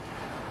shade,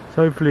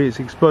 so hopefully it's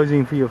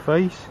exposing for your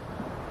face.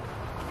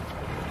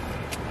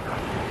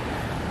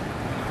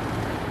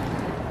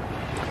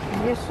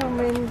 Yes, I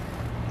mean,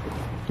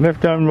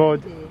 Left hand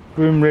rod,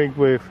 boom rig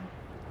with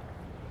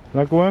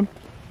lugworm.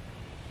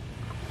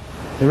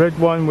 The red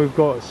one we've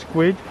got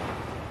squid,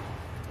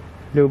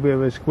 a little bit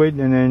of a squid,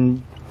 and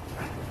then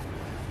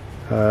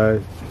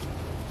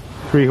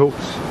 3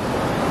 hooks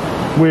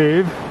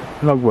with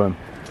lugworm.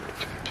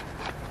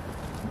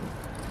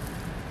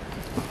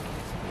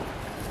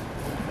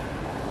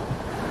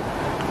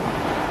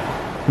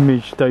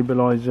 Image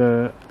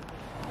stabilizer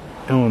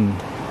on.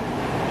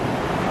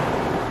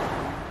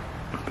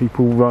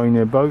 People rowing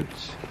their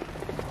boats,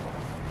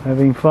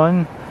 having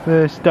fun.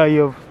 First day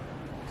of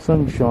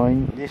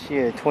sunshine this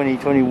year,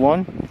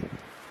 2021.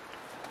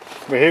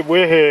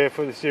 We're here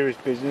for the serious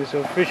business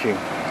of fishing.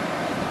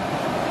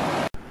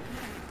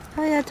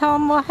 Hiya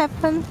Tom, what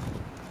happened?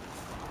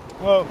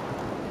 Well,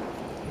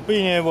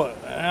 been here what,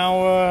 an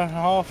hour and a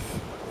half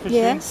fishing?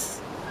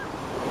 Yes.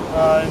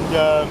 And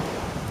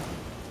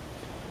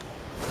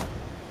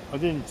I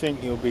didn't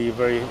think it'll be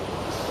very.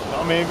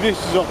 I mean, if this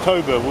is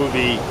October, we'll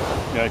be,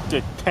 you know,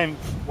 the 10th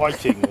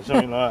whiting or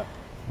something like that.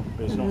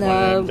 But it's not one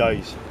of them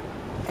days.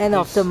 End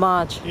of the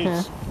March.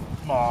 It's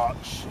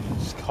March.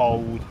 It's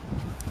cold.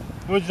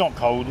 Well, it's not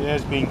cold. It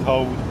has been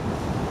cold.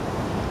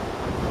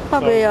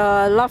 Probably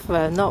a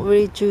lover, not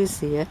really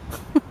juicy. Yeah?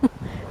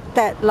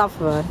 That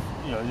lover.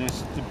 You know,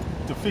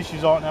 the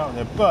fishes aren't out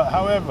there. But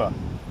however,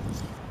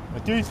 I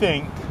do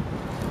think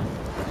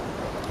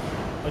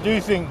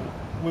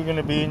we're going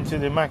to be into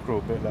the mackerel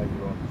a bit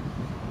later on.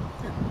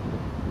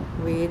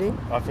 Really?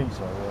 I think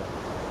so,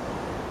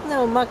 yeah.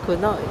 No, mackerel,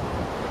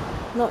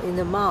 not in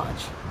the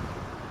March.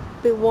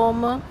 Bit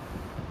warmer.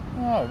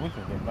 Oh, we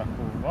can get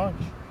mackerel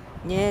lunch.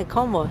 Yeah,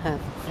 Cornwall have.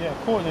 Yeah,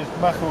 of course there's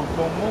mackerel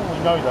Cornwall, we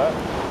know that.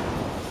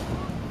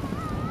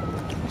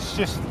 It's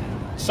just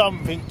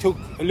something took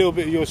a little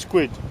bit of your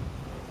squid.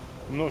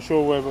 I'm not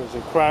sure whether it's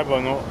a crab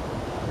or not.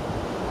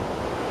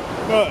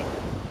 But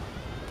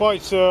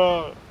bites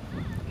are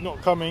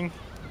not coming,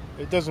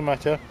 it doesn't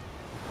matter.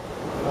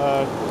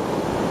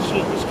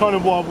 It's kind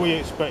of what we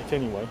expect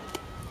anyway.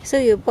 So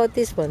you bought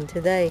this one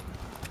today?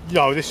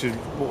 No, this is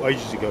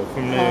ages ago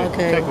from the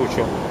tackle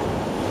shop.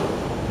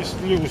 Just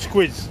little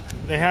squids.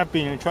 They have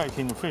been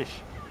attracting the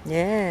fish.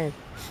 Yeah.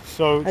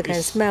 So I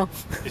can smell.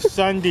 It's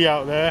sandy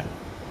out there.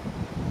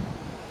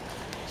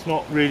 It's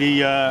not really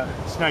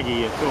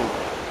snaggy at all.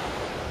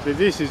 So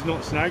this is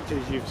not snagged,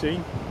 as you've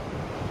seen.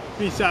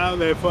 Been sat out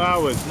there for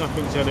hours.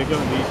 Nothing's had a go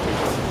at these two.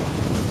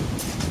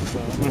 So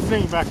I'm going to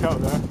fling it back out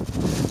there.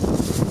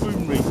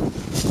 Boom ring.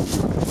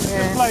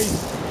 Yeah.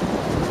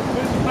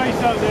 There's a place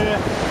out there.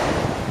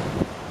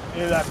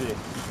 He'll have it.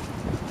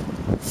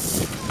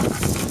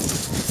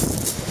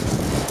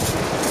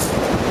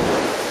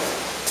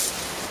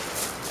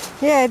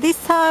 Yeah, this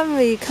time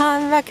we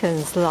can't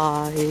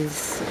reconcile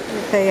if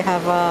they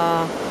have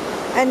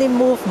any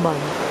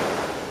movement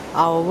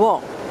or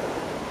walk.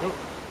 Nope.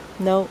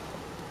 No.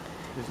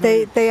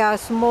 They are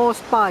small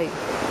spike.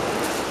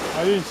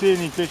 I didn't see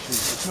any fishes.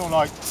 It's not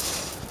like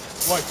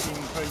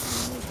whiting crazy.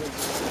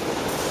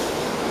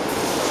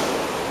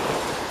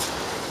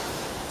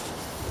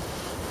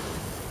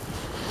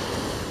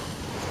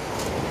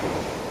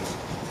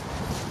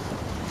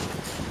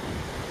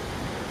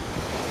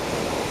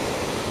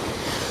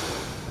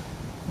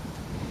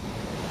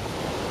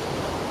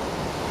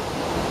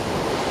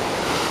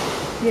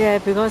 Yeah,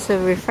 because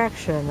of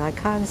reflection, I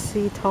can't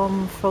see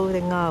Tom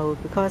floating out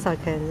because I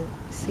can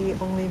see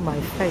only my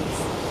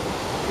face.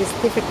 It's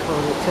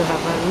difficult to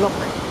have a look.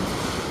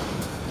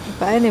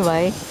 But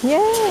anyway,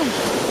 yeah.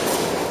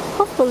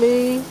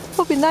 Hopefully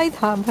night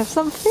time have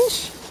some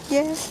fish.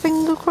 Yeah,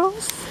 finger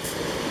crossed.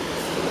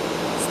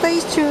 Stay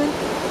tuned.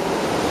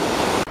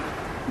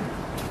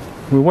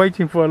 We're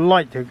waiting for a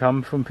light to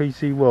come from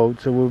PC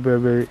World, so we'll be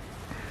able to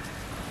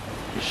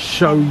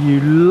show you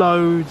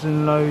loads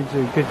and loads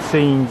of good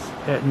scenes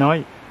at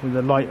night with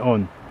the light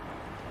on.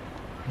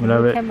 We'll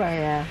have it. Camera,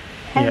 yeah.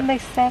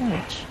 Handmade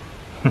sandwich.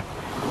 We're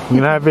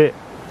gonna have it.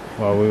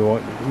 Well, we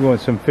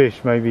want some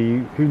fish.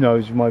 Maybe, who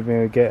knows? We might be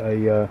able to get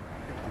a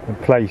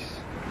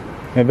place.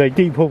 If they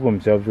deep hook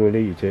themselves, we'll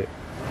eat it.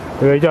 If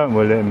they don't,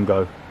 we'll let them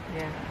go.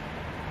 Yeah.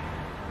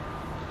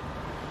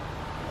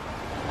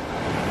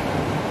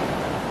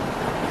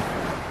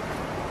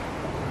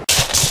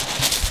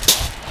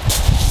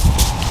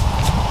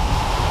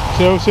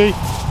 See,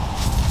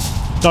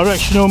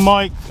 directional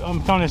mic.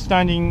 I'm kind of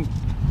standing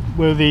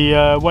with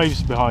the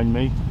waves behind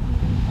me,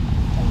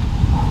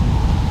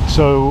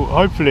 so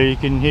hopefully you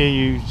can hear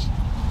you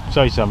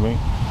say something.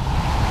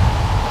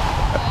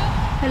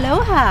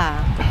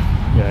 Aloha.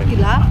 Yeah.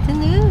 Good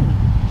afternoon.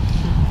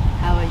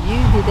 How are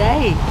you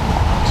today?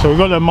 So we've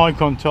got the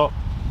mic on top.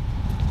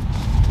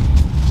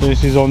 So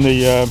this is on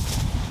the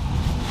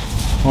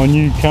our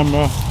new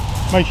camera,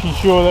 making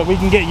sure that we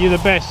can get you the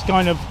best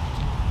kind of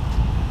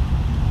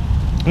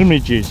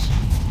images,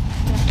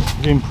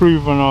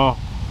 improve on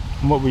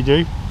what we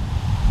do.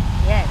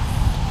 Yes,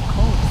 of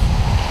course.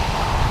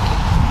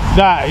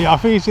 That, I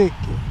think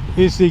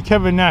it's the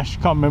Kevin Nash,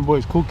 can't remember what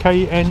it's called,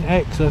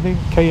 KNX, I think,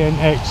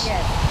 KNX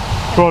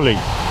Yes. trolley.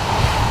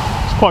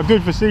 It's quite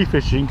good for sea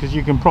fishing because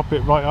you can prop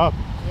it right up.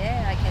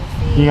 Yeah, I can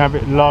see. You can have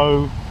it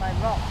low. My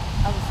rock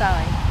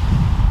outside.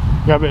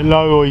 You can have it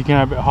low or you can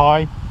have it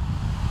high.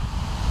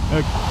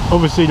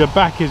 Obviously the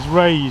back is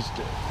raised,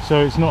 so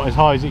it's not as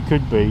high as it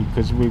could be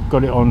because we've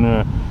got it on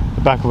the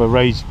back of a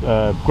raised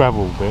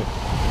gravel bit.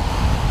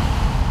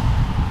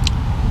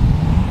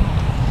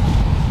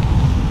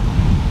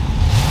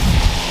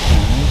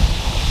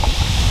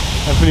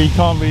 Hopefully you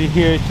can't really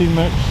hear too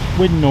much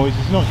wind noise.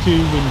 It's not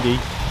too windy.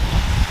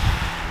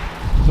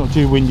 It's not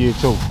too windy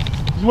at all.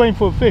 Just waiting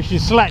for a fish.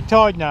 It's slack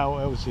tide now,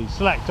 Elsie.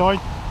 Slack tide.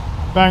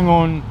 Bang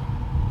on.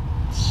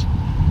 It's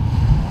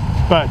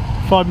about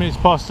 5 minutes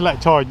past slack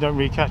tide. Don't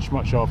really catch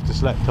much after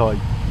slack tide.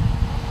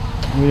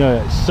 You know,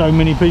 there's so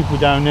many people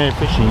down there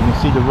fishing. You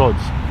can see the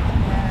rods.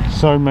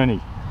 So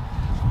many.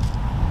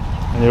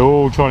 And they're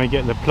all trying to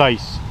get the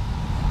place.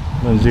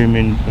 I'm going to zoom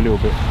in a little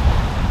bit.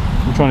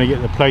 I'm trying to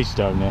get the place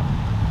down there.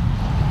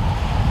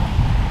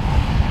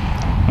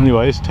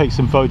 Anyway, let's take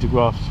some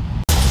photographs.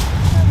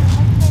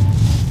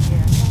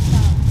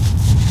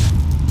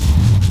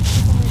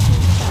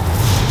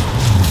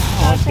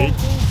 Oh, I see.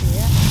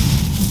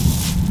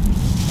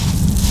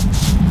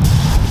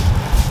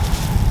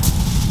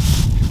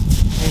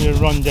 I'm going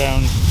to run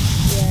down. Yeah,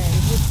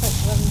 you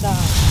just run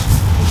down.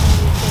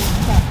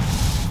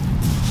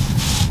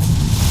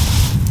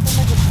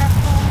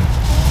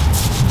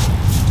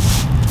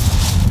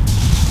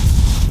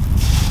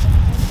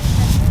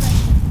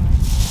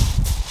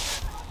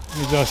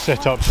 Here's our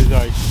setup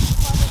today. Yeah,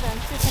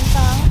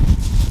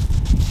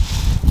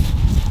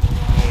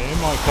 it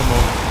might come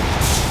on.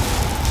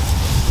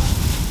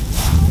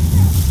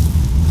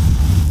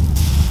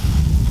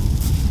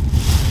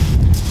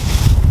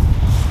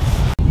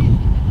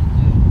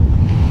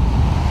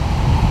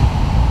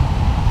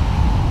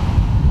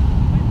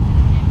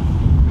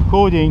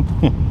 recording.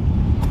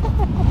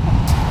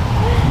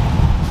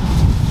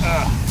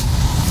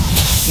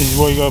 This is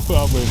what you got to put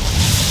up with.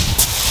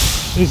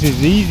 This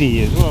is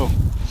easy as well.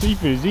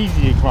 Seaford is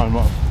easy to climb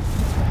up.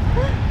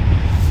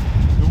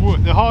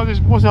 What's the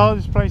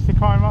hardest place to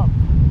climb up?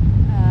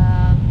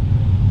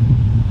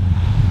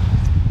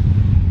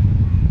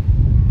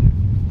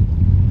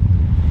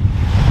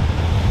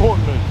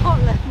 Portland,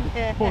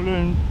 yeah.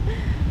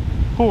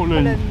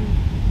 Portland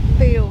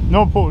Bill.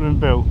 Not Portland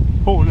Bill.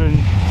 Portland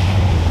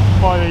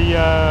by the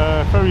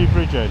ferry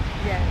bridge end.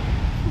 Yeah.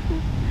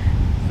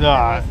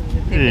 That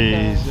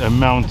is a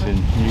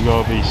mountain. You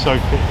gotta be so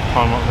fit to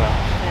climb up that.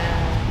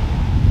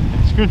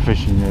 Yeah. It's good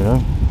fishing there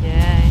though.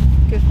 Yeah,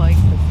 good for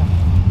exercise.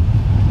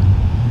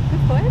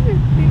 Good for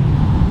everything.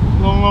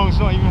 Long's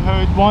not even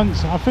heard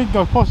once. I think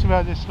I possibly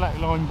had a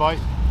slackline bite.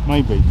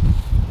 Maybe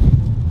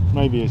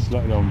a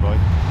slackline bite.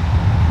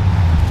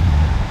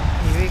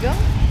 Here we go.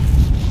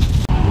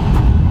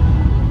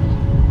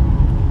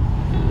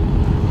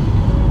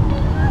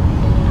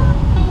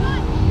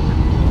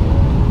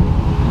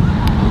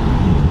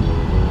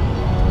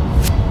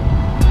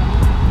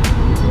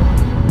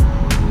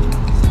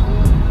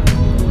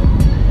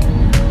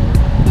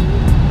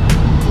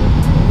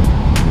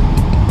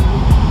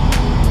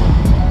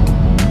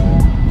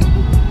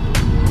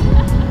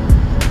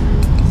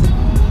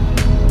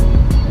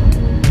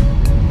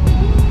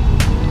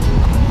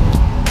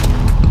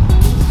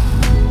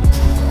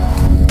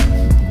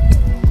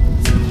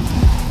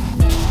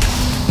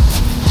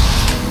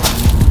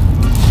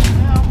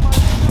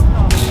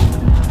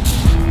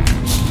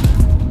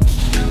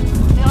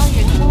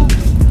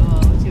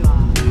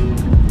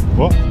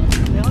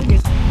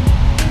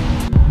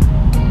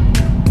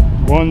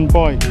 One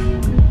bite.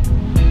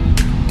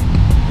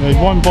 There's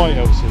one bite,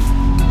 Elsie.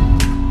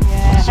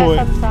 Yeah, I saw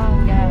some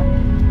sound,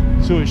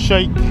 yeah. Saw it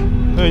shake,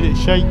 heard it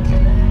shake,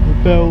 the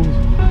bells,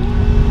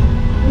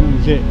 and that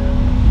was it.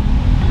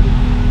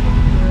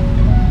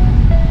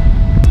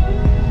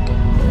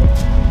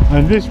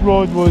 And this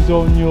rod was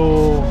on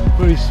your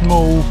very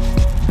small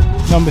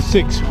number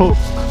 6 hook,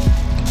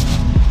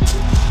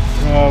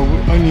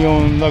 only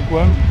on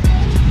lugworm.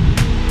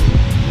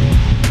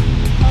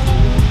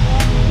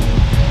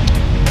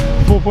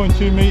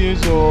 4.2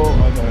 meters, or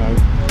I don't know,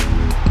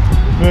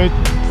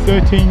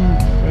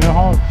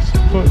 13.5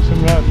 foot,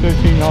 something like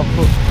 13.5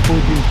 foot,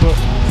 14 foot.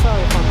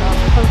 Sorry for that.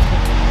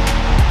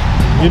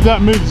 If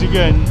that moves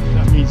again,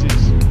 that means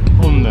it's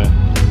on there.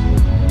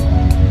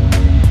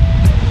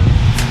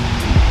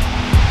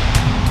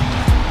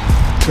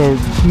 So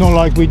it's not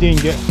like we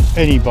didn't get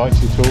any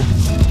bites at all.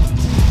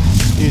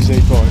 Here's a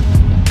bite.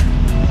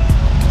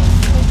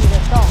 Maybe the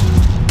dog.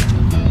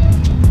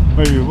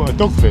 Maybe we've got a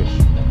dogfish.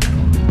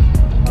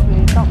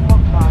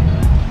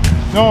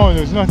 No,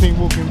 there's nothing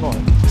walking by.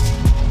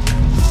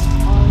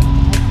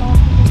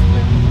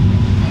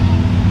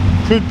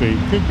 Could be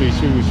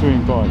she was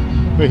swimming by.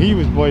 But he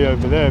was way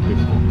over there before.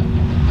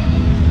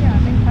 Yeah, I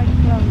think quite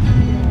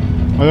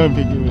close. I don't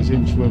think it was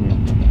him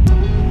swimming.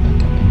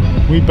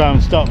 We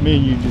bounced up, me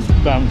and you just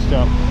bounced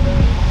up.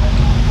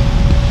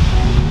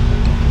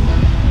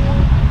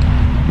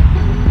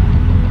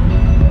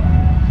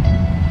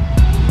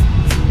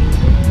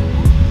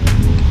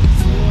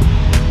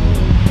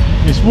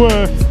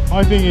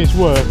 I think it's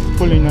worth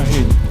pulling that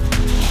in.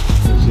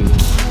 Let's see.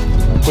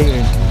 Put it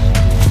in.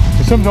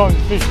 Because sometimes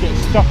the fish get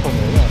stuck on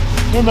there. Yeah.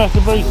 Remember, that's a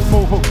very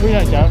small hook. Bring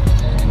that down.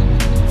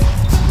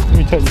 Let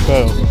me take the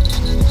bell.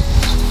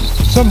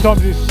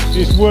 Sometimes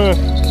it's worth.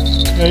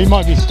 Yeah, he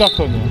might be stuck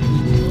on there.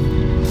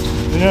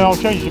 And then I'll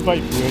change the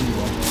bait for you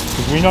anyway.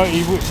 Because we know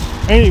he would.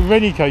 In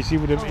any case, he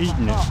would have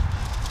eaten it.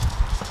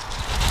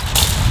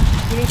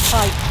 You need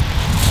tight.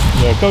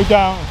 Yeah, go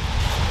down.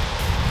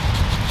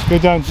 Go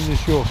down to the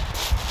shore.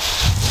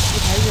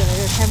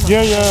 Yeah,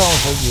 I'll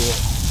take you.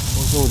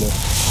 What's all there?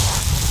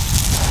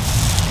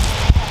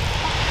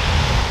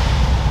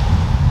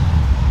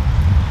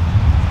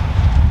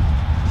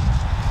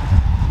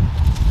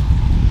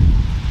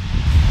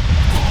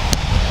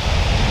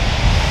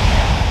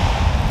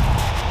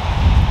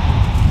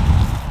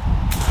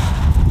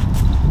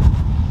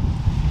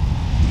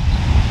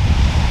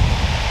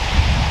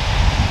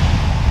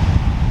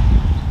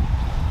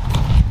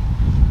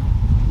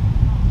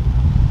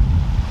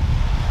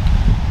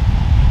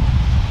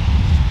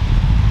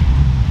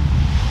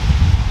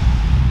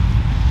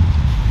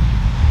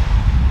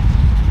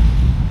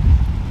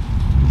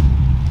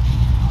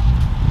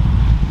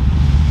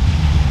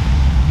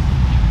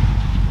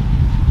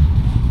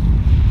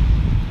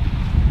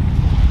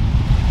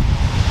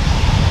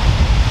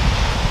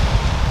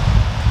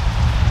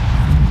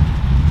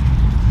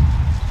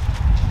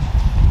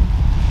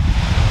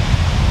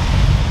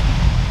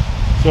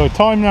 So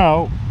time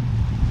now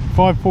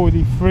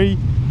 5:43. I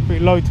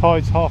think low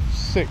tide's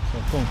 6:30, I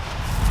think.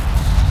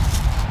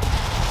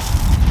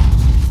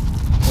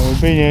 So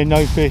we've been here,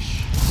 no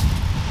fish,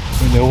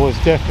 and there was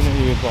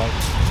definitely a bite.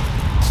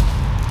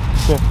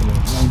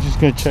 Definitely. I'm just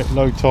going to check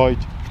low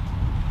tide.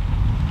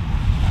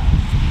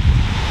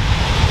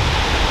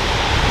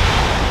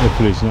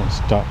 Hopefully it's not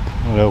stuck.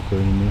 I'll help her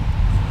in a minute.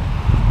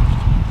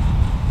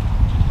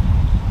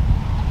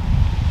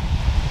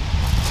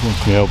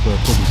 Watch me help her,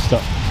 probably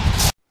stuck.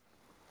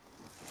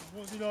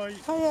 What did I...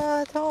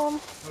 Hiya,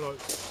 Tom. Hello.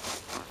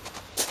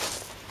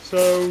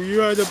 So you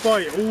had a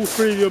bite, all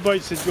three of your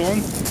baits had gone.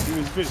 It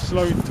was a bit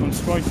slow on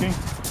striking.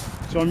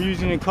 So I'm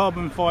using a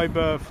carbon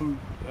fibre from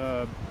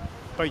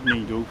bait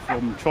needle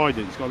from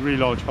Trident. It's got a really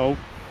large hole.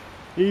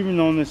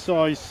 Even on a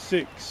size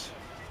 6,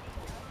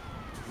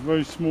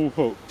 very small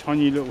hook,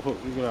 tiny little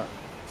hook, look at that.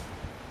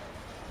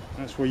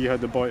 That's where you had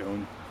the bite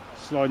on.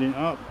 Sliding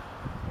up,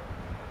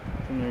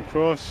 coming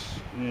across,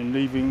 and then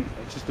leaving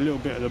just a little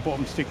bit at the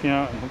bottom sticking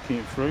out and hooking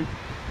it through.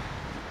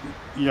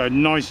 You know,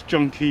 nice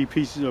junky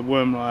pieces of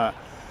worm like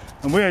that.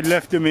 And we had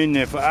left them in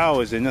there for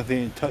hours and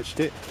nothing had touched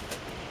it.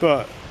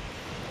 But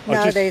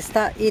now they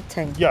start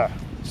eating. Yeah,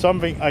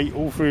 something ate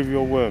all three of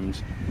your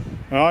worms.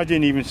 And I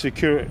didn't even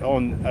secure it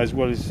on as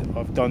well as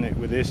I've done it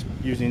with this,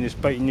 using this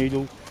bait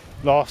needle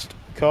last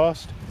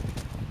cast.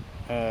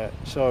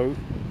 So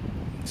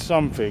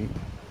something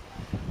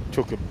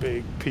took a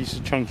big piece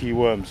of chunky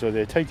worm. So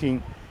they're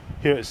taking,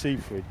 here at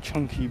Seaford,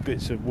 chunky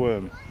bits of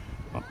worm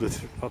up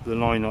the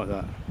line like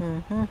that.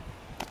 Mm-hmm.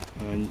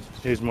 And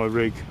here's my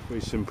rig,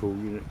 very simple,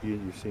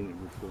 you've seen it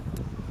before.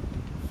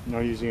 Now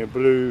using a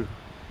blue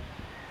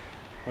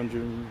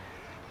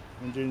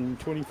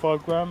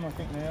 125 gram, I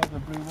think they are, the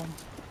blue one.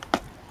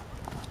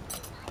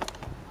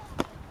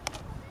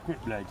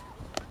 Grip lead.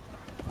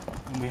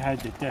 And we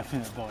had a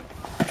definite bite.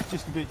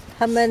 Just a bit.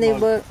 How many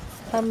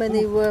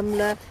worm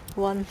left?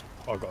 One.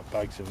 I've got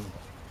bags of them.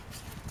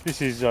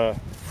 This is a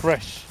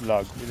fresh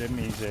lug, that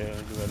means they're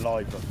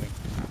alive, I think.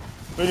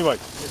 But anyway,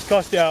 let's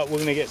cast it out, we're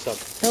going to get some.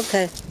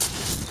 Okay.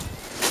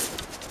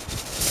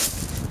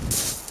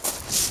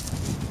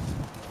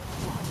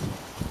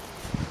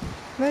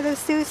 But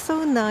it's still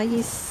so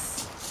nice.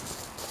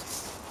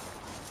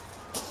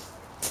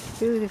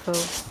 Beautiful.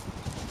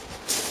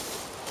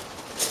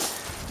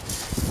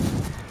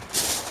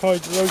 Low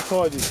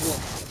tide is what?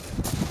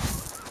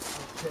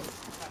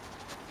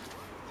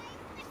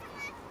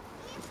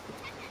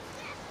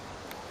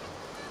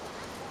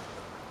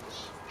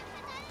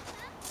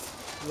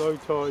 Low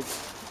tide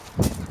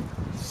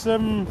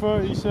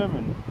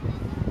 7:37.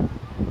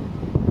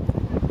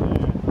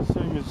 Yeah,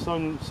 same as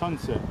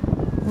sunset.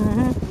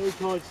 Mm-hmm. Low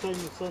tide, same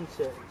as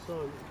sunset.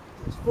 So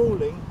it's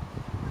falling,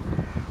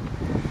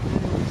 then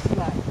it will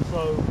slack.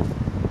 So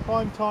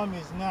prime time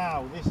is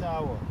now, this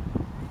hour.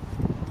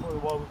 Probably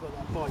why we've got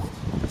that bite.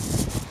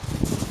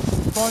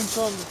 Prime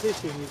time of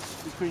fishing is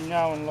between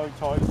now and low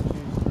tide, which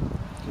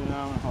is an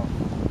hour and a half.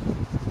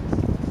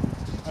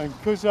 And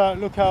because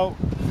look how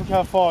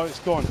far it's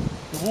gone.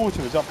 The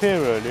water was up here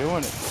earlier,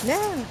 wasn't it?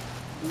 Yeah.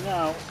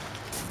 Now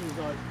it's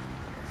like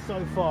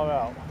so far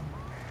out.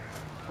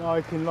 Now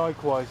I can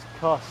likewise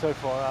cast so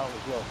far out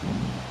as well.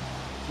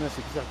 And that's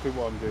exactly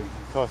what I'm doing.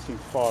 I'm casting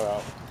far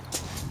out.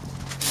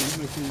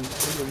 I'm looking at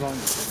the line.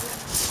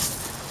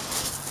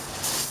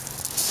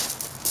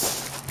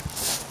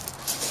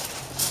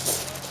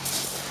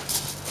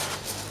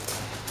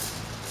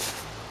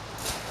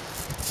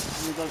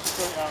 I'm going to go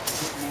straight out a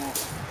bit more.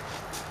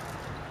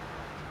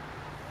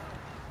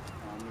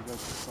 I'm going to go to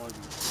the side.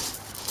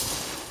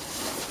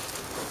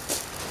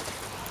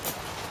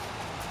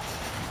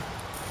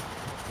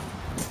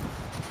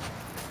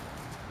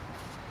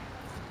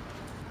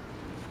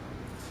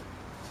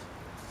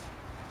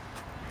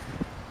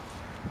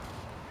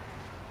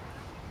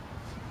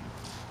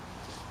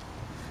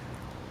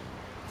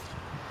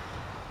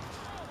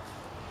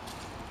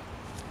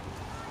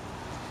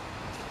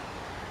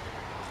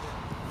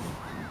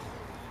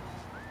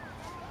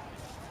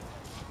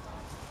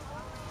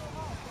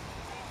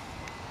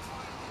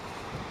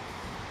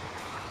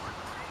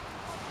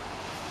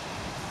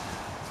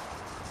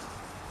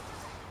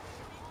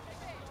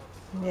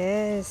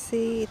 Yeah,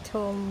 see,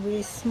 Tom,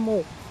 we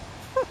smoke.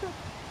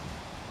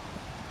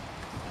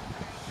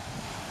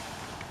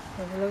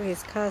 And look,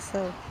 his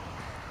castle.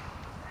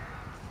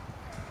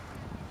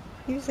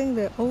 Using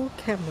the old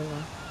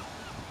camera.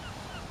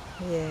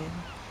 Yeah,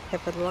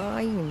 have a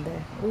line in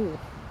there. Oh,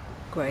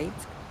 great.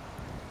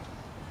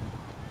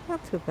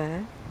 Not too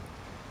bad.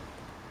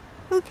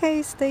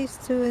 Okay, stay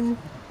tuned.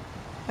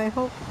 I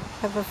hope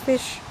have a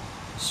fish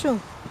soon.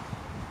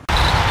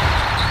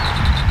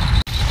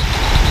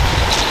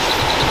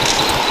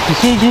 As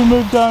soon as we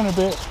move down a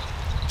bit,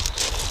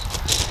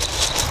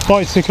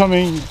 bites are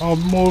coming, are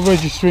more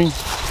registering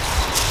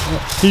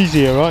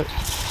easier, right?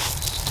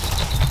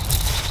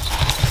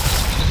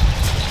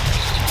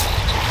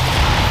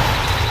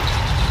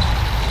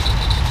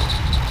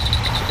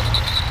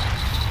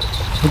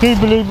 I do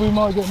believe we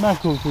might get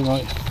mackerel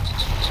tonight.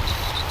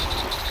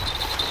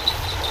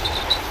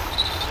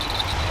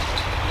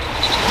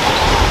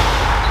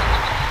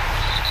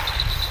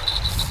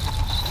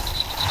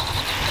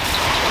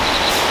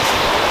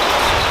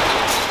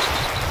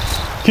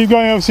 Keep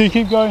going, LC,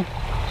 keep going.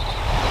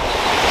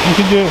 You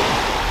can do it.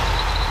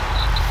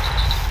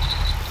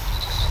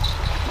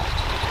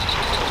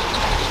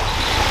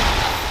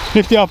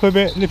 Lift it up a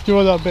bit, lift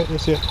your rod up a bit,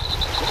 that's it.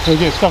 You'll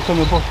get stuck on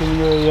the bottom of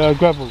the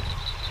gravel.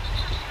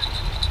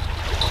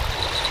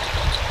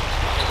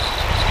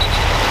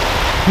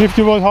 Lift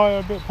your rod higher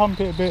a bit, pump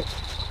it a bit.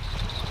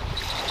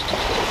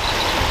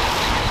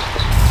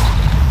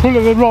 Pull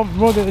at the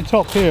rod at the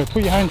top here,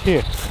 put your hand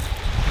here.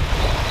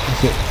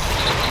 That's it.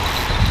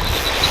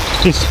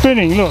 It's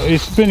spinning, look,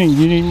 it's spinning,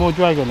 you need more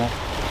drag on that.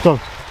 Go,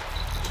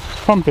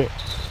 pump it.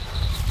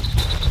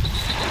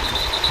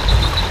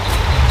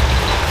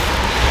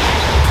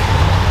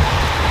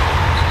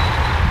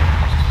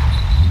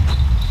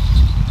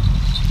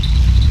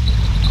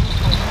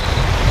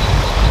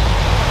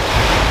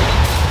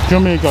 Do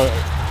you want me to go?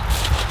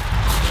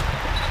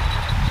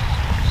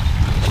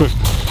 Quick.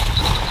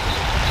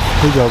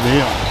 Quick over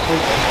here.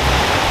 Quick.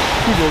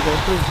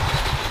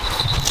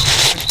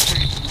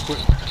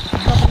 Quick.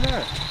 There's nothing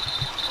there.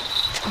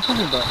 I'm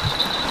talking about.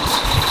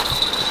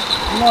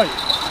 Light.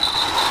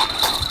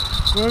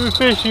 Where we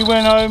fished, he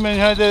went home and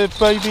had the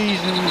babies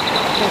and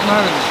got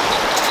married.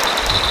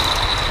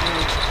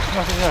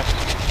 Nothing there.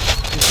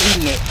 Just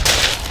eating it.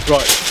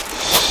 Right.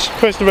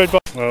 Press the red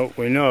button. Well,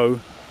 we know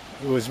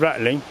it was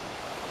rattling.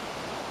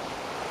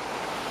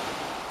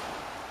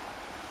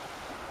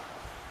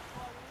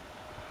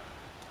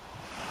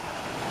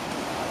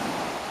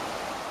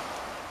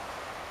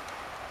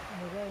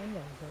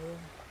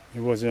 It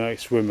wasn't an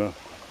ex-swimmer.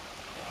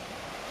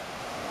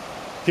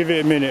 Give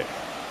it a minute.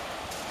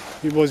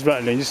 It was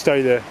rattling, just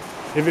stay there.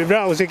 If it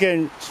rattles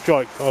again,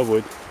 strike, I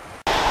would.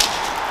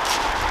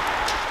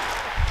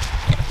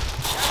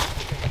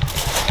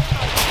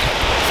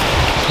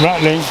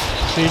 Rattling,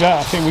 see that?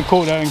 I think we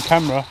caught that on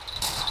camera.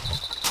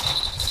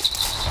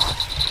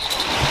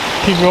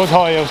 Keep your rod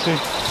high, Elsie.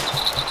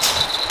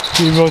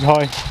 Keep your rod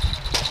high.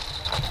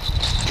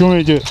 Do you want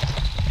me to do it?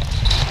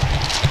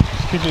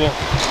 Keep it there.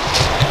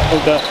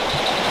 Hold that.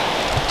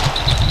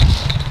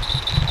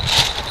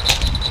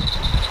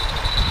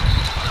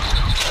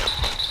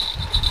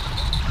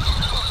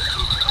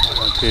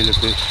 Feel the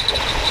fish.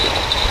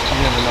 You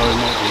never know, it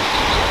might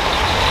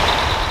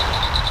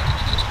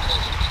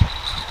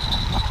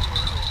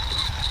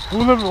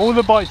be. All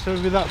the bites are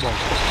over that one.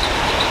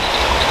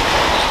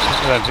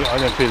 I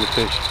don't feel the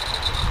fish.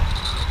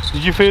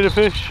 Did you feel the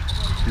fish?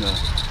 No.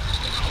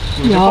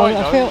 No,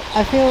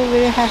 I feel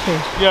really happy.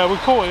 Yeah, we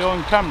caught it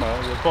on camera,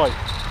 the bite.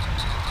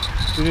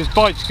 So there's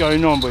bites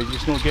going on, but you're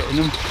just not getting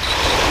them.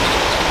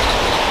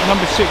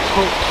 Number 6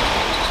 hook.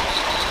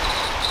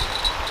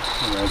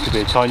 It could be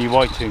a tiny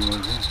whiting.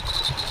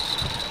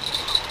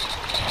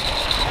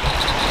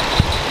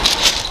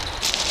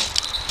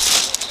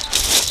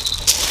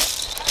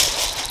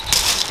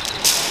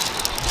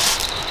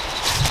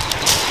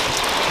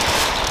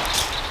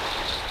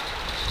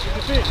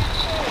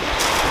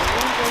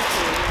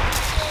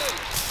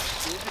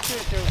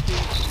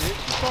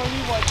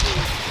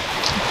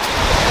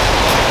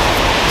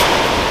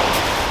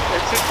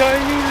 It's a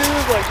tiny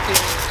little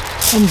whiting.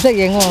 我唔識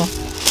影喎。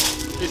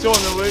 It's on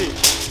the way.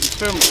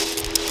 Film it.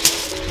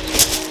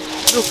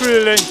 Look through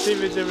the lens, see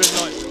if it's a red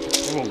light.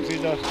 Come on, see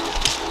that?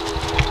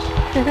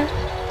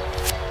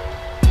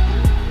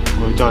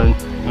 Well done,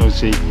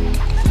 Elsie.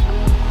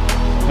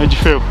 How'd you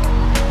feel?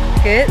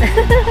 Good.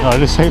 Alright,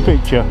 let's take a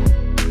picture.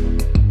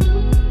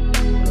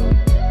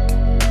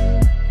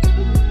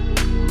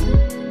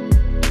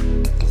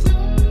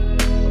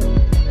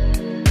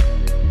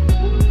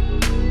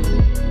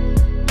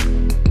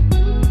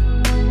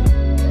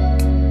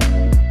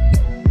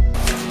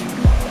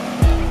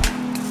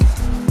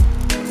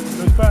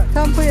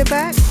 Come put it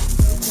back.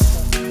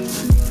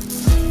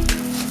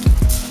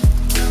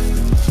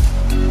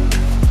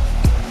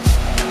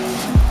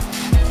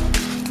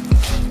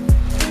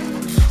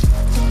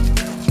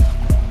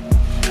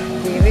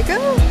 Here we go.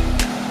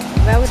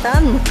 Well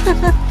done.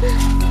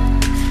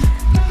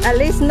 At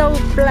least no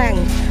blank.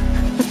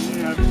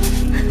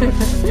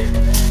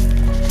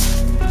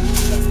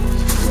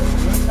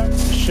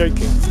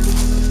 Shaking.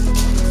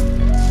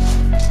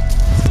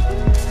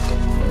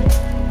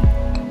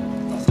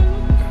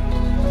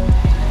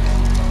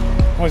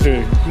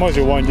 Might as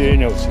well wind it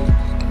in, Elsie.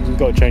 We've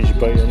got to change the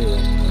bait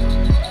anyway.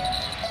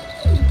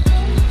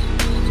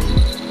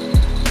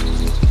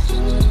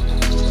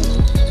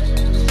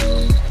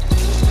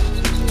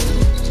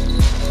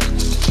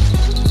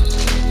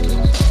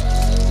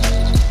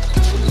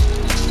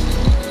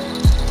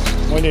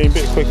 Wind it in a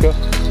bit quicker.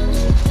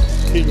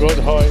 Keep the rod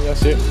high,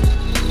 that's it.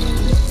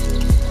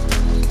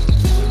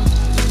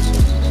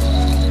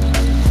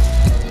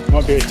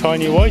 Might be a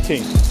tiny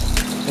whiting,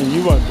 and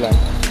you won't blank.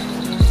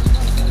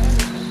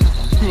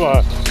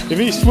 If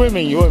he's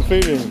swimming, you won't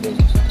feel anything.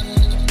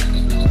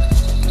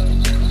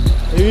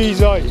 If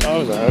he's like, I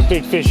don't know, a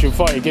big fish will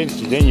fight against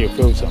you, then you'll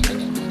feel something.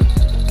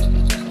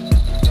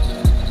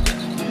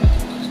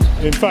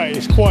 In fact,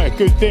 it's quite a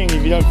good thing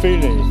if you don't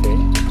feel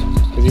anything,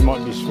 because he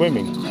might be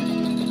swimming.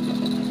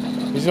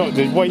 It's not,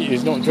 the weight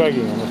is not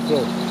dragging on the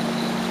floor.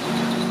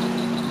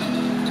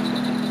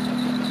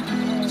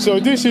 So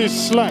this is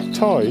slack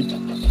tide,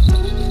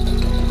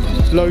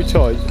 low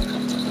tide.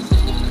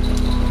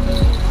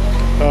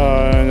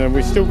 And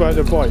we still got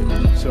the bite,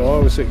 so I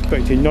was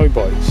expecting no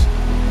bites.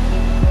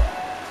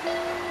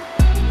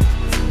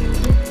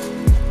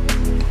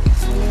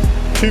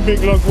 Two big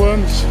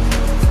lugworms.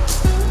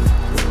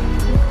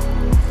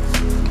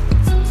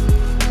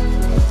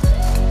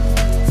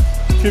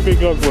 2 big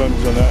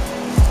lugworms on that.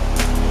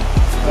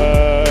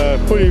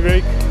 Pulley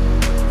rig.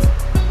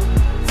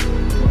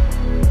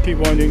 Keep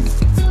winding.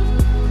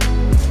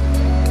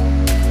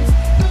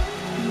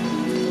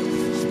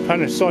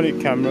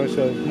 Panasonic camera,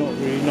 so it's not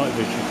really night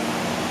vision.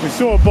 We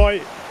saw a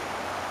bite.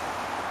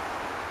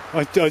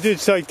 I did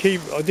say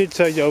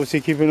obviously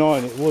keep an eye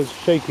on it. It was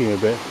shaking a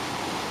bit.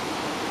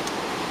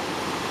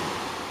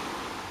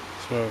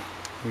 So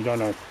we don't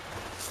know.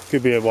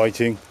 Could be a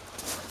whiting.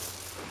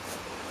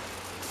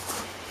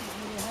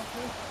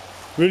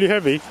 Really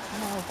heavy?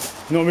 No.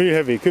 Not really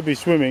heavy. Could be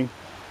swimming.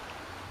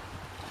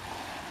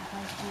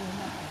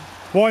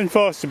 Wind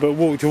faster, but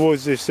walk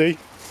towards this sea.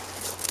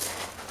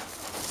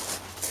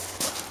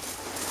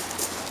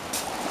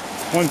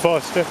 Wind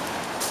faster.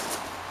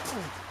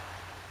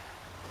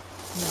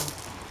 No.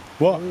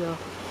 What? Yeah.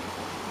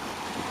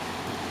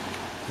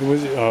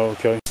 Was it? Oh,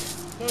 okay.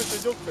 No,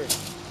 it's a dogfish.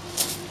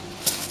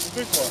 A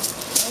big one.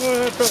 Oh,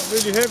 that felt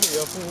really heavy.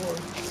 I thought,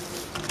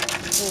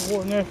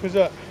 what on earth was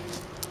that?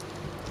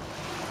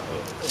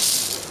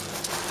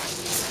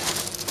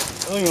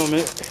 Hang on a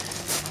minute.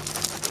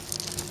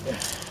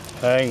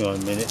 Hang on a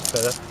minute,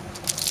 fella.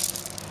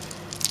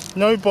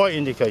 No bite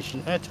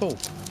indication at all.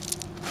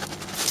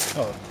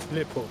 Oh,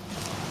 lip hook.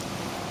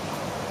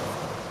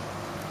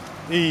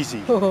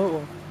 Easy.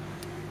 Oh,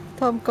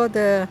 Tom got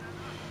a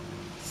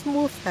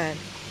smooth hand.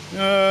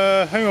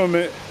 Hang on a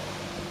minute.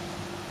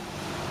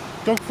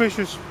 Dogfish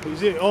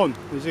is it on?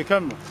 Is it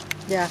camera?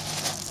 Yeah.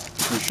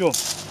 You sure?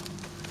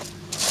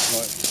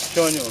 Right,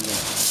 shine it on me.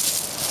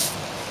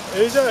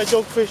 Is that a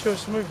dogfish or a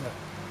smooth hand?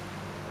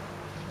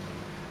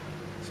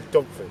 It's a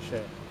dogfish,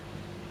 yeah.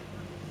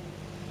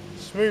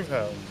 Smooth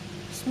hound.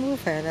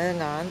 Smooth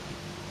hand,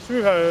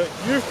 Smooth hound,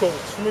 you've got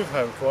smooth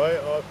hound fry.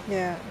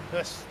 Yeah.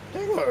 That's,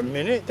 hang on a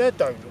minute, that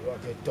don't look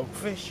like a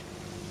dogfish.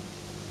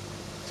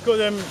 It's got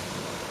them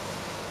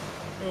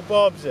little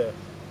barbs there.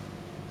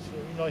 It's a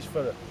really nice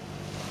fella.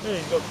 Yeah,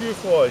 he's got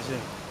beautiful eyes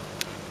in.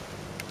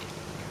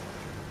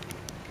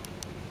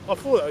 I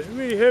thought that was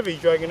really heavy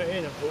dragging it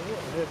in. I thought, what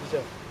on earth is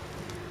that?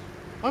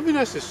 I mean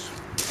that's a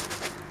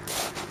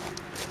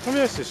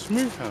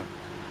smooth hound.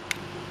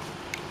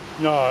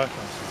 No, I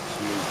can't see a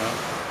smooth hound.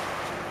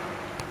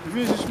 You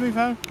think it's a smooth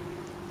hound?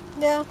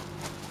 Yeah.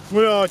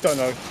 Well, I don't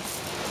know.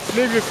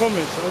 Leave your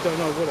comments, I don't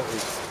know what that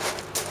is.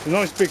 It's a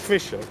nice big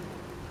fish though.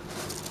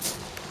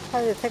 How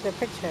do you take a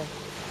picture?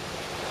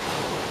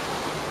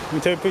 Can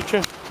you take a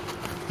picture?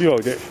 You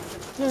hold it.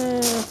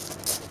 No.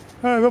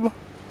 Oh, come on.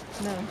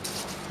 No.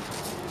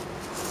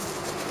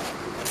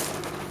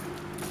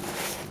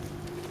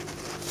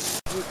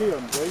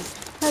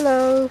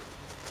 Hello.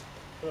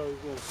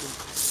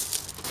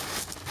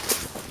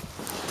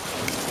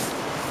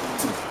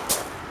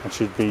 That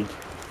should be,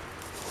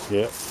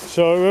 yeah.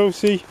 So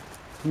Elsie,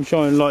 I'm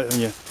shining light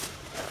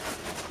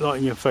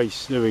on your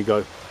face. There we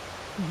go.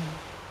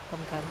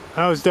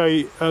 How's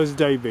the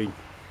day been?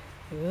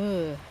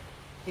 Ooh,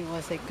 it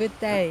was a good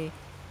day.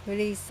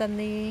 Really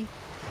sunny,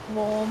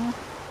 warm,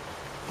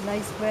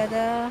 nice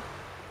weather.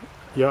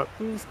 Yep.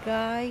 Blue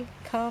sky,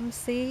 calm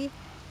sea,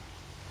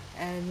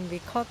 and we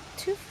caught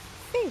 2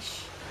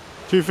 fish.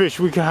 2 fish.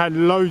 We had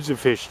loads of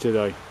fish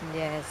today.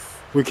 Yes.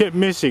 We kept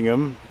missing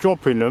them,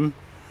 dropping them.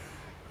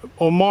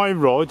 On my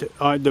rod,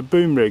 the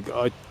boom rig,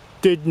 I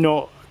did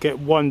not get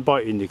 1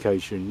 bite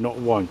indication, not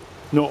one.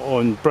 Not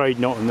on braid,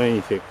 not on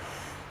anything.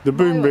 The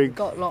boom rig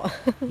got a lot.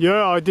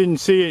 Yeah, I didn't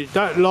see it.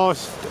 That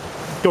last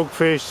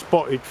dogfish,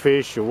 spotted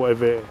fish or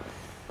whatever,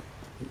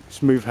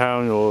 smooth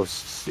hound, or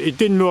it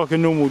didn't look like a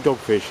normal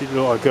dogfish. It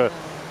looked like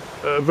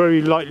a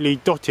very lightly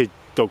dotted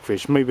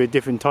dogfish, maybe a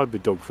different type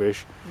of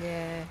dogfish.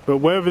 Yeah. But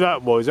wherever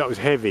that was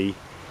heavy.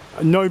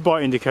 No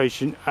bite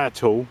indication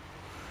at all.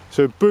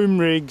 So boom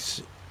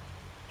rigs,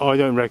 I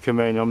don't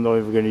recommend. I'm not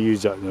even going to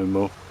use that no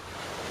more.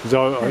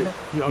 So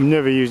I'm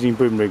never using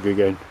boom rig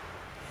again.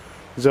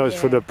 So it's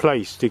for the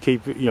place, to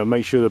keep it,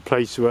 make sure the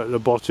plates are at the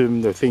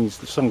bottom, the things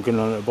sunken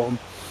on at the bottom.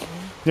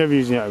 Never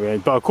using that again.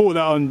 But I caught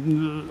that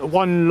on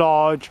 1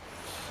 large.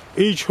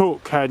 Each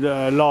hook had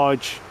a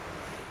large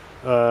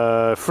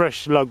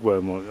fresh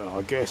lugworm on it.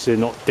 I guess they're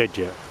not dead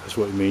yet. That's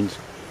what it means.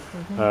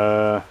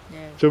 So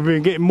we've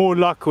been getting more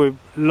luck with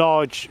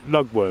large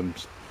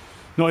lugworms.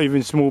 Not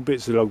even small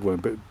bits of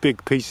lugworm, but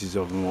big pieces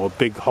of them, or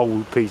big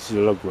whole pieces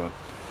of lugworm.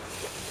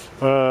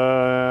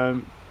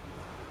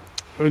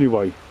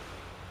 Anyway,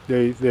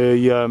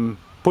 the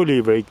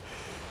pulley rig,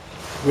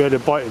 we had a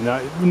bite in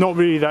that. Not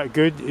really that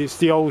good. It's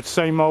the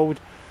same old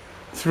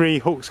 3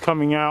 hooks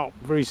coming out.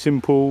 Very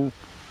simple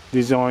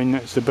design.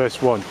 That's the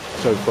best one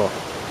so far.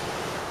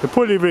 The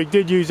pulley rig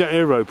did use that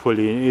aero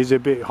pulley, and it is a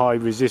bit high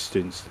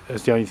resistance.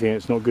 That's the only thing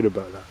that's not good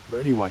about that. But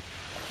anyway.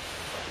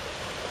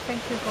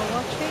 Thank you for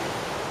watching.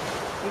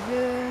 If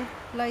you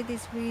like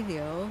this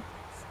video,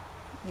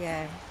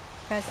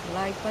 press the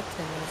like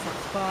button and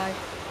subscribe,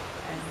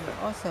 and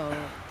also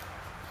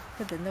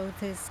put the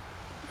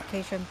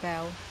notification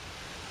bell.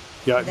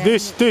 Yeah,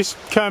 this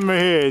camera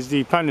here is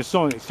the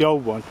Panasonic, it's the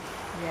old one.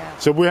 Yeah.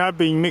 So we have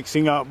been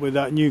mixing up with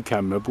that new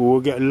camera, but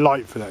we'll get a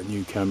light for that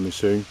new camera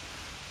soon.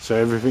 So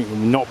everything will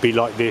not be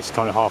like this,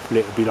 kind of half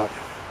lit. It'll be like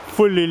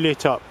fully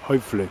lit up,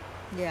 hopefully.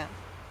 Yeah.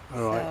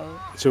 Alright.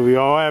 So we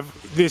all have,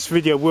 this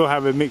video will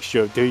have a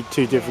mixture of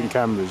two different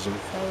cameras. So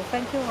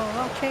thank you for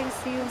watching.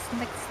 See you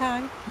next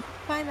time.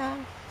 Bye now.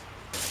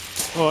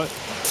 Alright.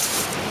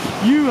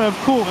 You have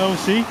caught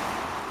Elsie.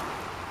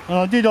 And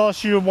I did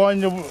ask you to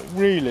wind the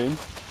reel in.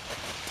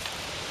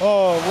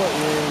 Oh, what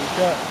is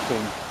that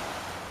thing?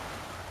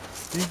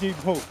 You deep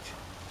hooked.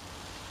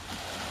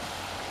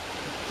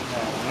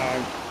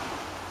 No.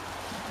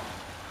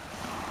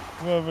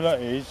 Whoever that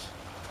is.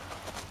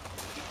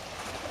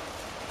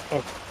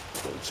 Oh,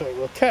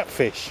 sorry, a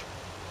catfish.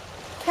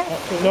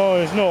 Catfish? No,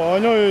 it's not. I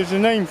know there's a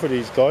name for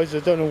these guys. I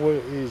don't know what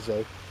it is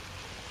though.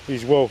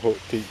 He's well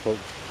hooked, deep hooked.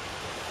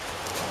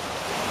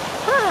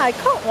 Ah, I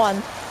caught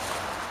one.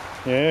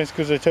 Yeah, it's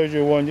because I told you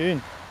to wind it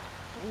in.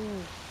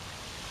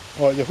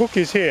 Right, the hook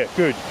is here.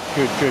 Good.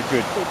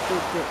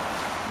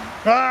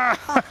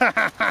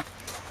 Ah!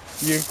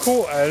 You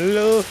caught a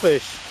little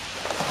fish.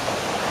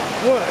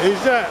 What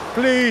is that?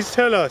 Please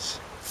tell us.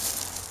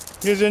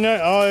 Isn't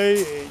it?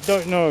 I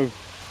don't know.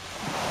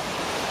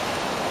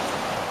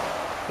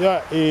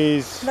 That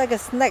is like a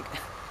snake.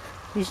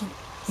 It's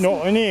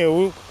not an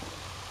eel.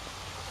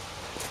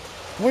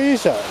 What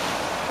is that?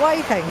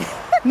 Waiting.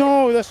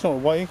 No, that's not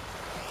waiting.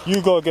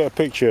 You gotta get a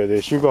picture of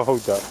this. You gotta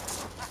hold that.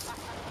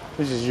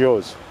 This is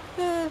yours.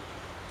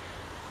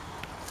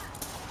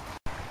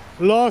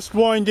 Last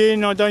wind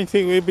in. I don't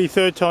think we'll be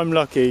third time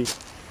lucky.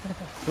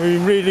 We're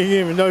really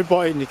giving no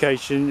bite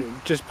indication.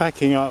 Just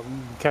packing up,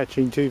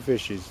 catching 2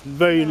 fishes.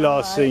 Very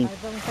last scene.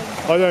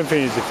 I don't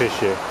think there's a fish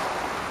here.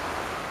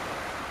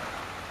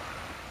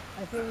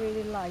 I feel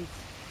really light.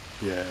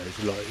 Yeah,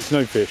 it's light. It's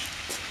no fish.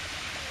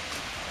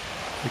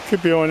 It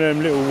could be on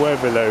them little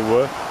whatever they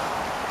were.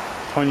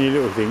 Tiny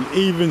little thing,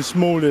 even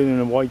smaller than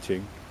a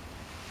whiting.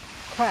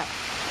 Crab.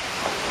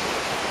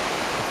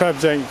 The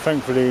crabs ain't,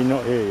 thankfully,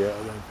 not here yet,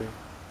 I don't think.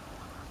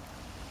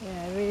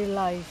 Yeah, really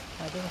light.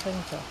 I don't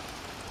think so.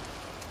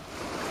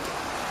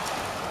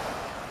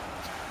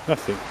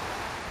 Nothing.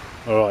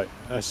 Alright,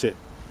 that's it.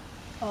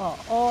 Oh,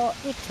 all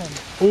eaten.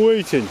 All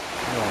eaten.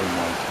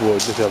 Oh my word,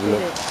 let's have a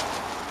look.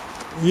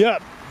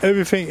 Yep,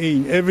 everything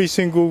eaten. Every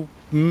single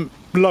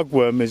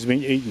lugworm has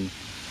been eaten.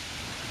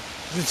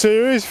 So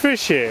there is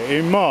fish here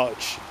in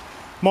March.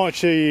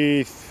 March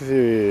the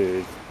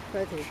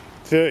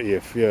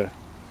 30th, yeah.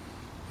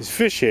 There's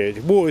fish here.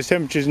 The water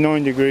temperature's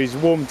 9 degrees,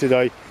 warm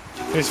today.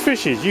 There's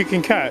fishes, you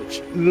can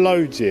catch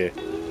loads here.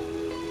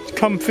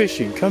 Come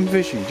fishing,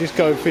 just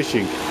go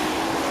fishing.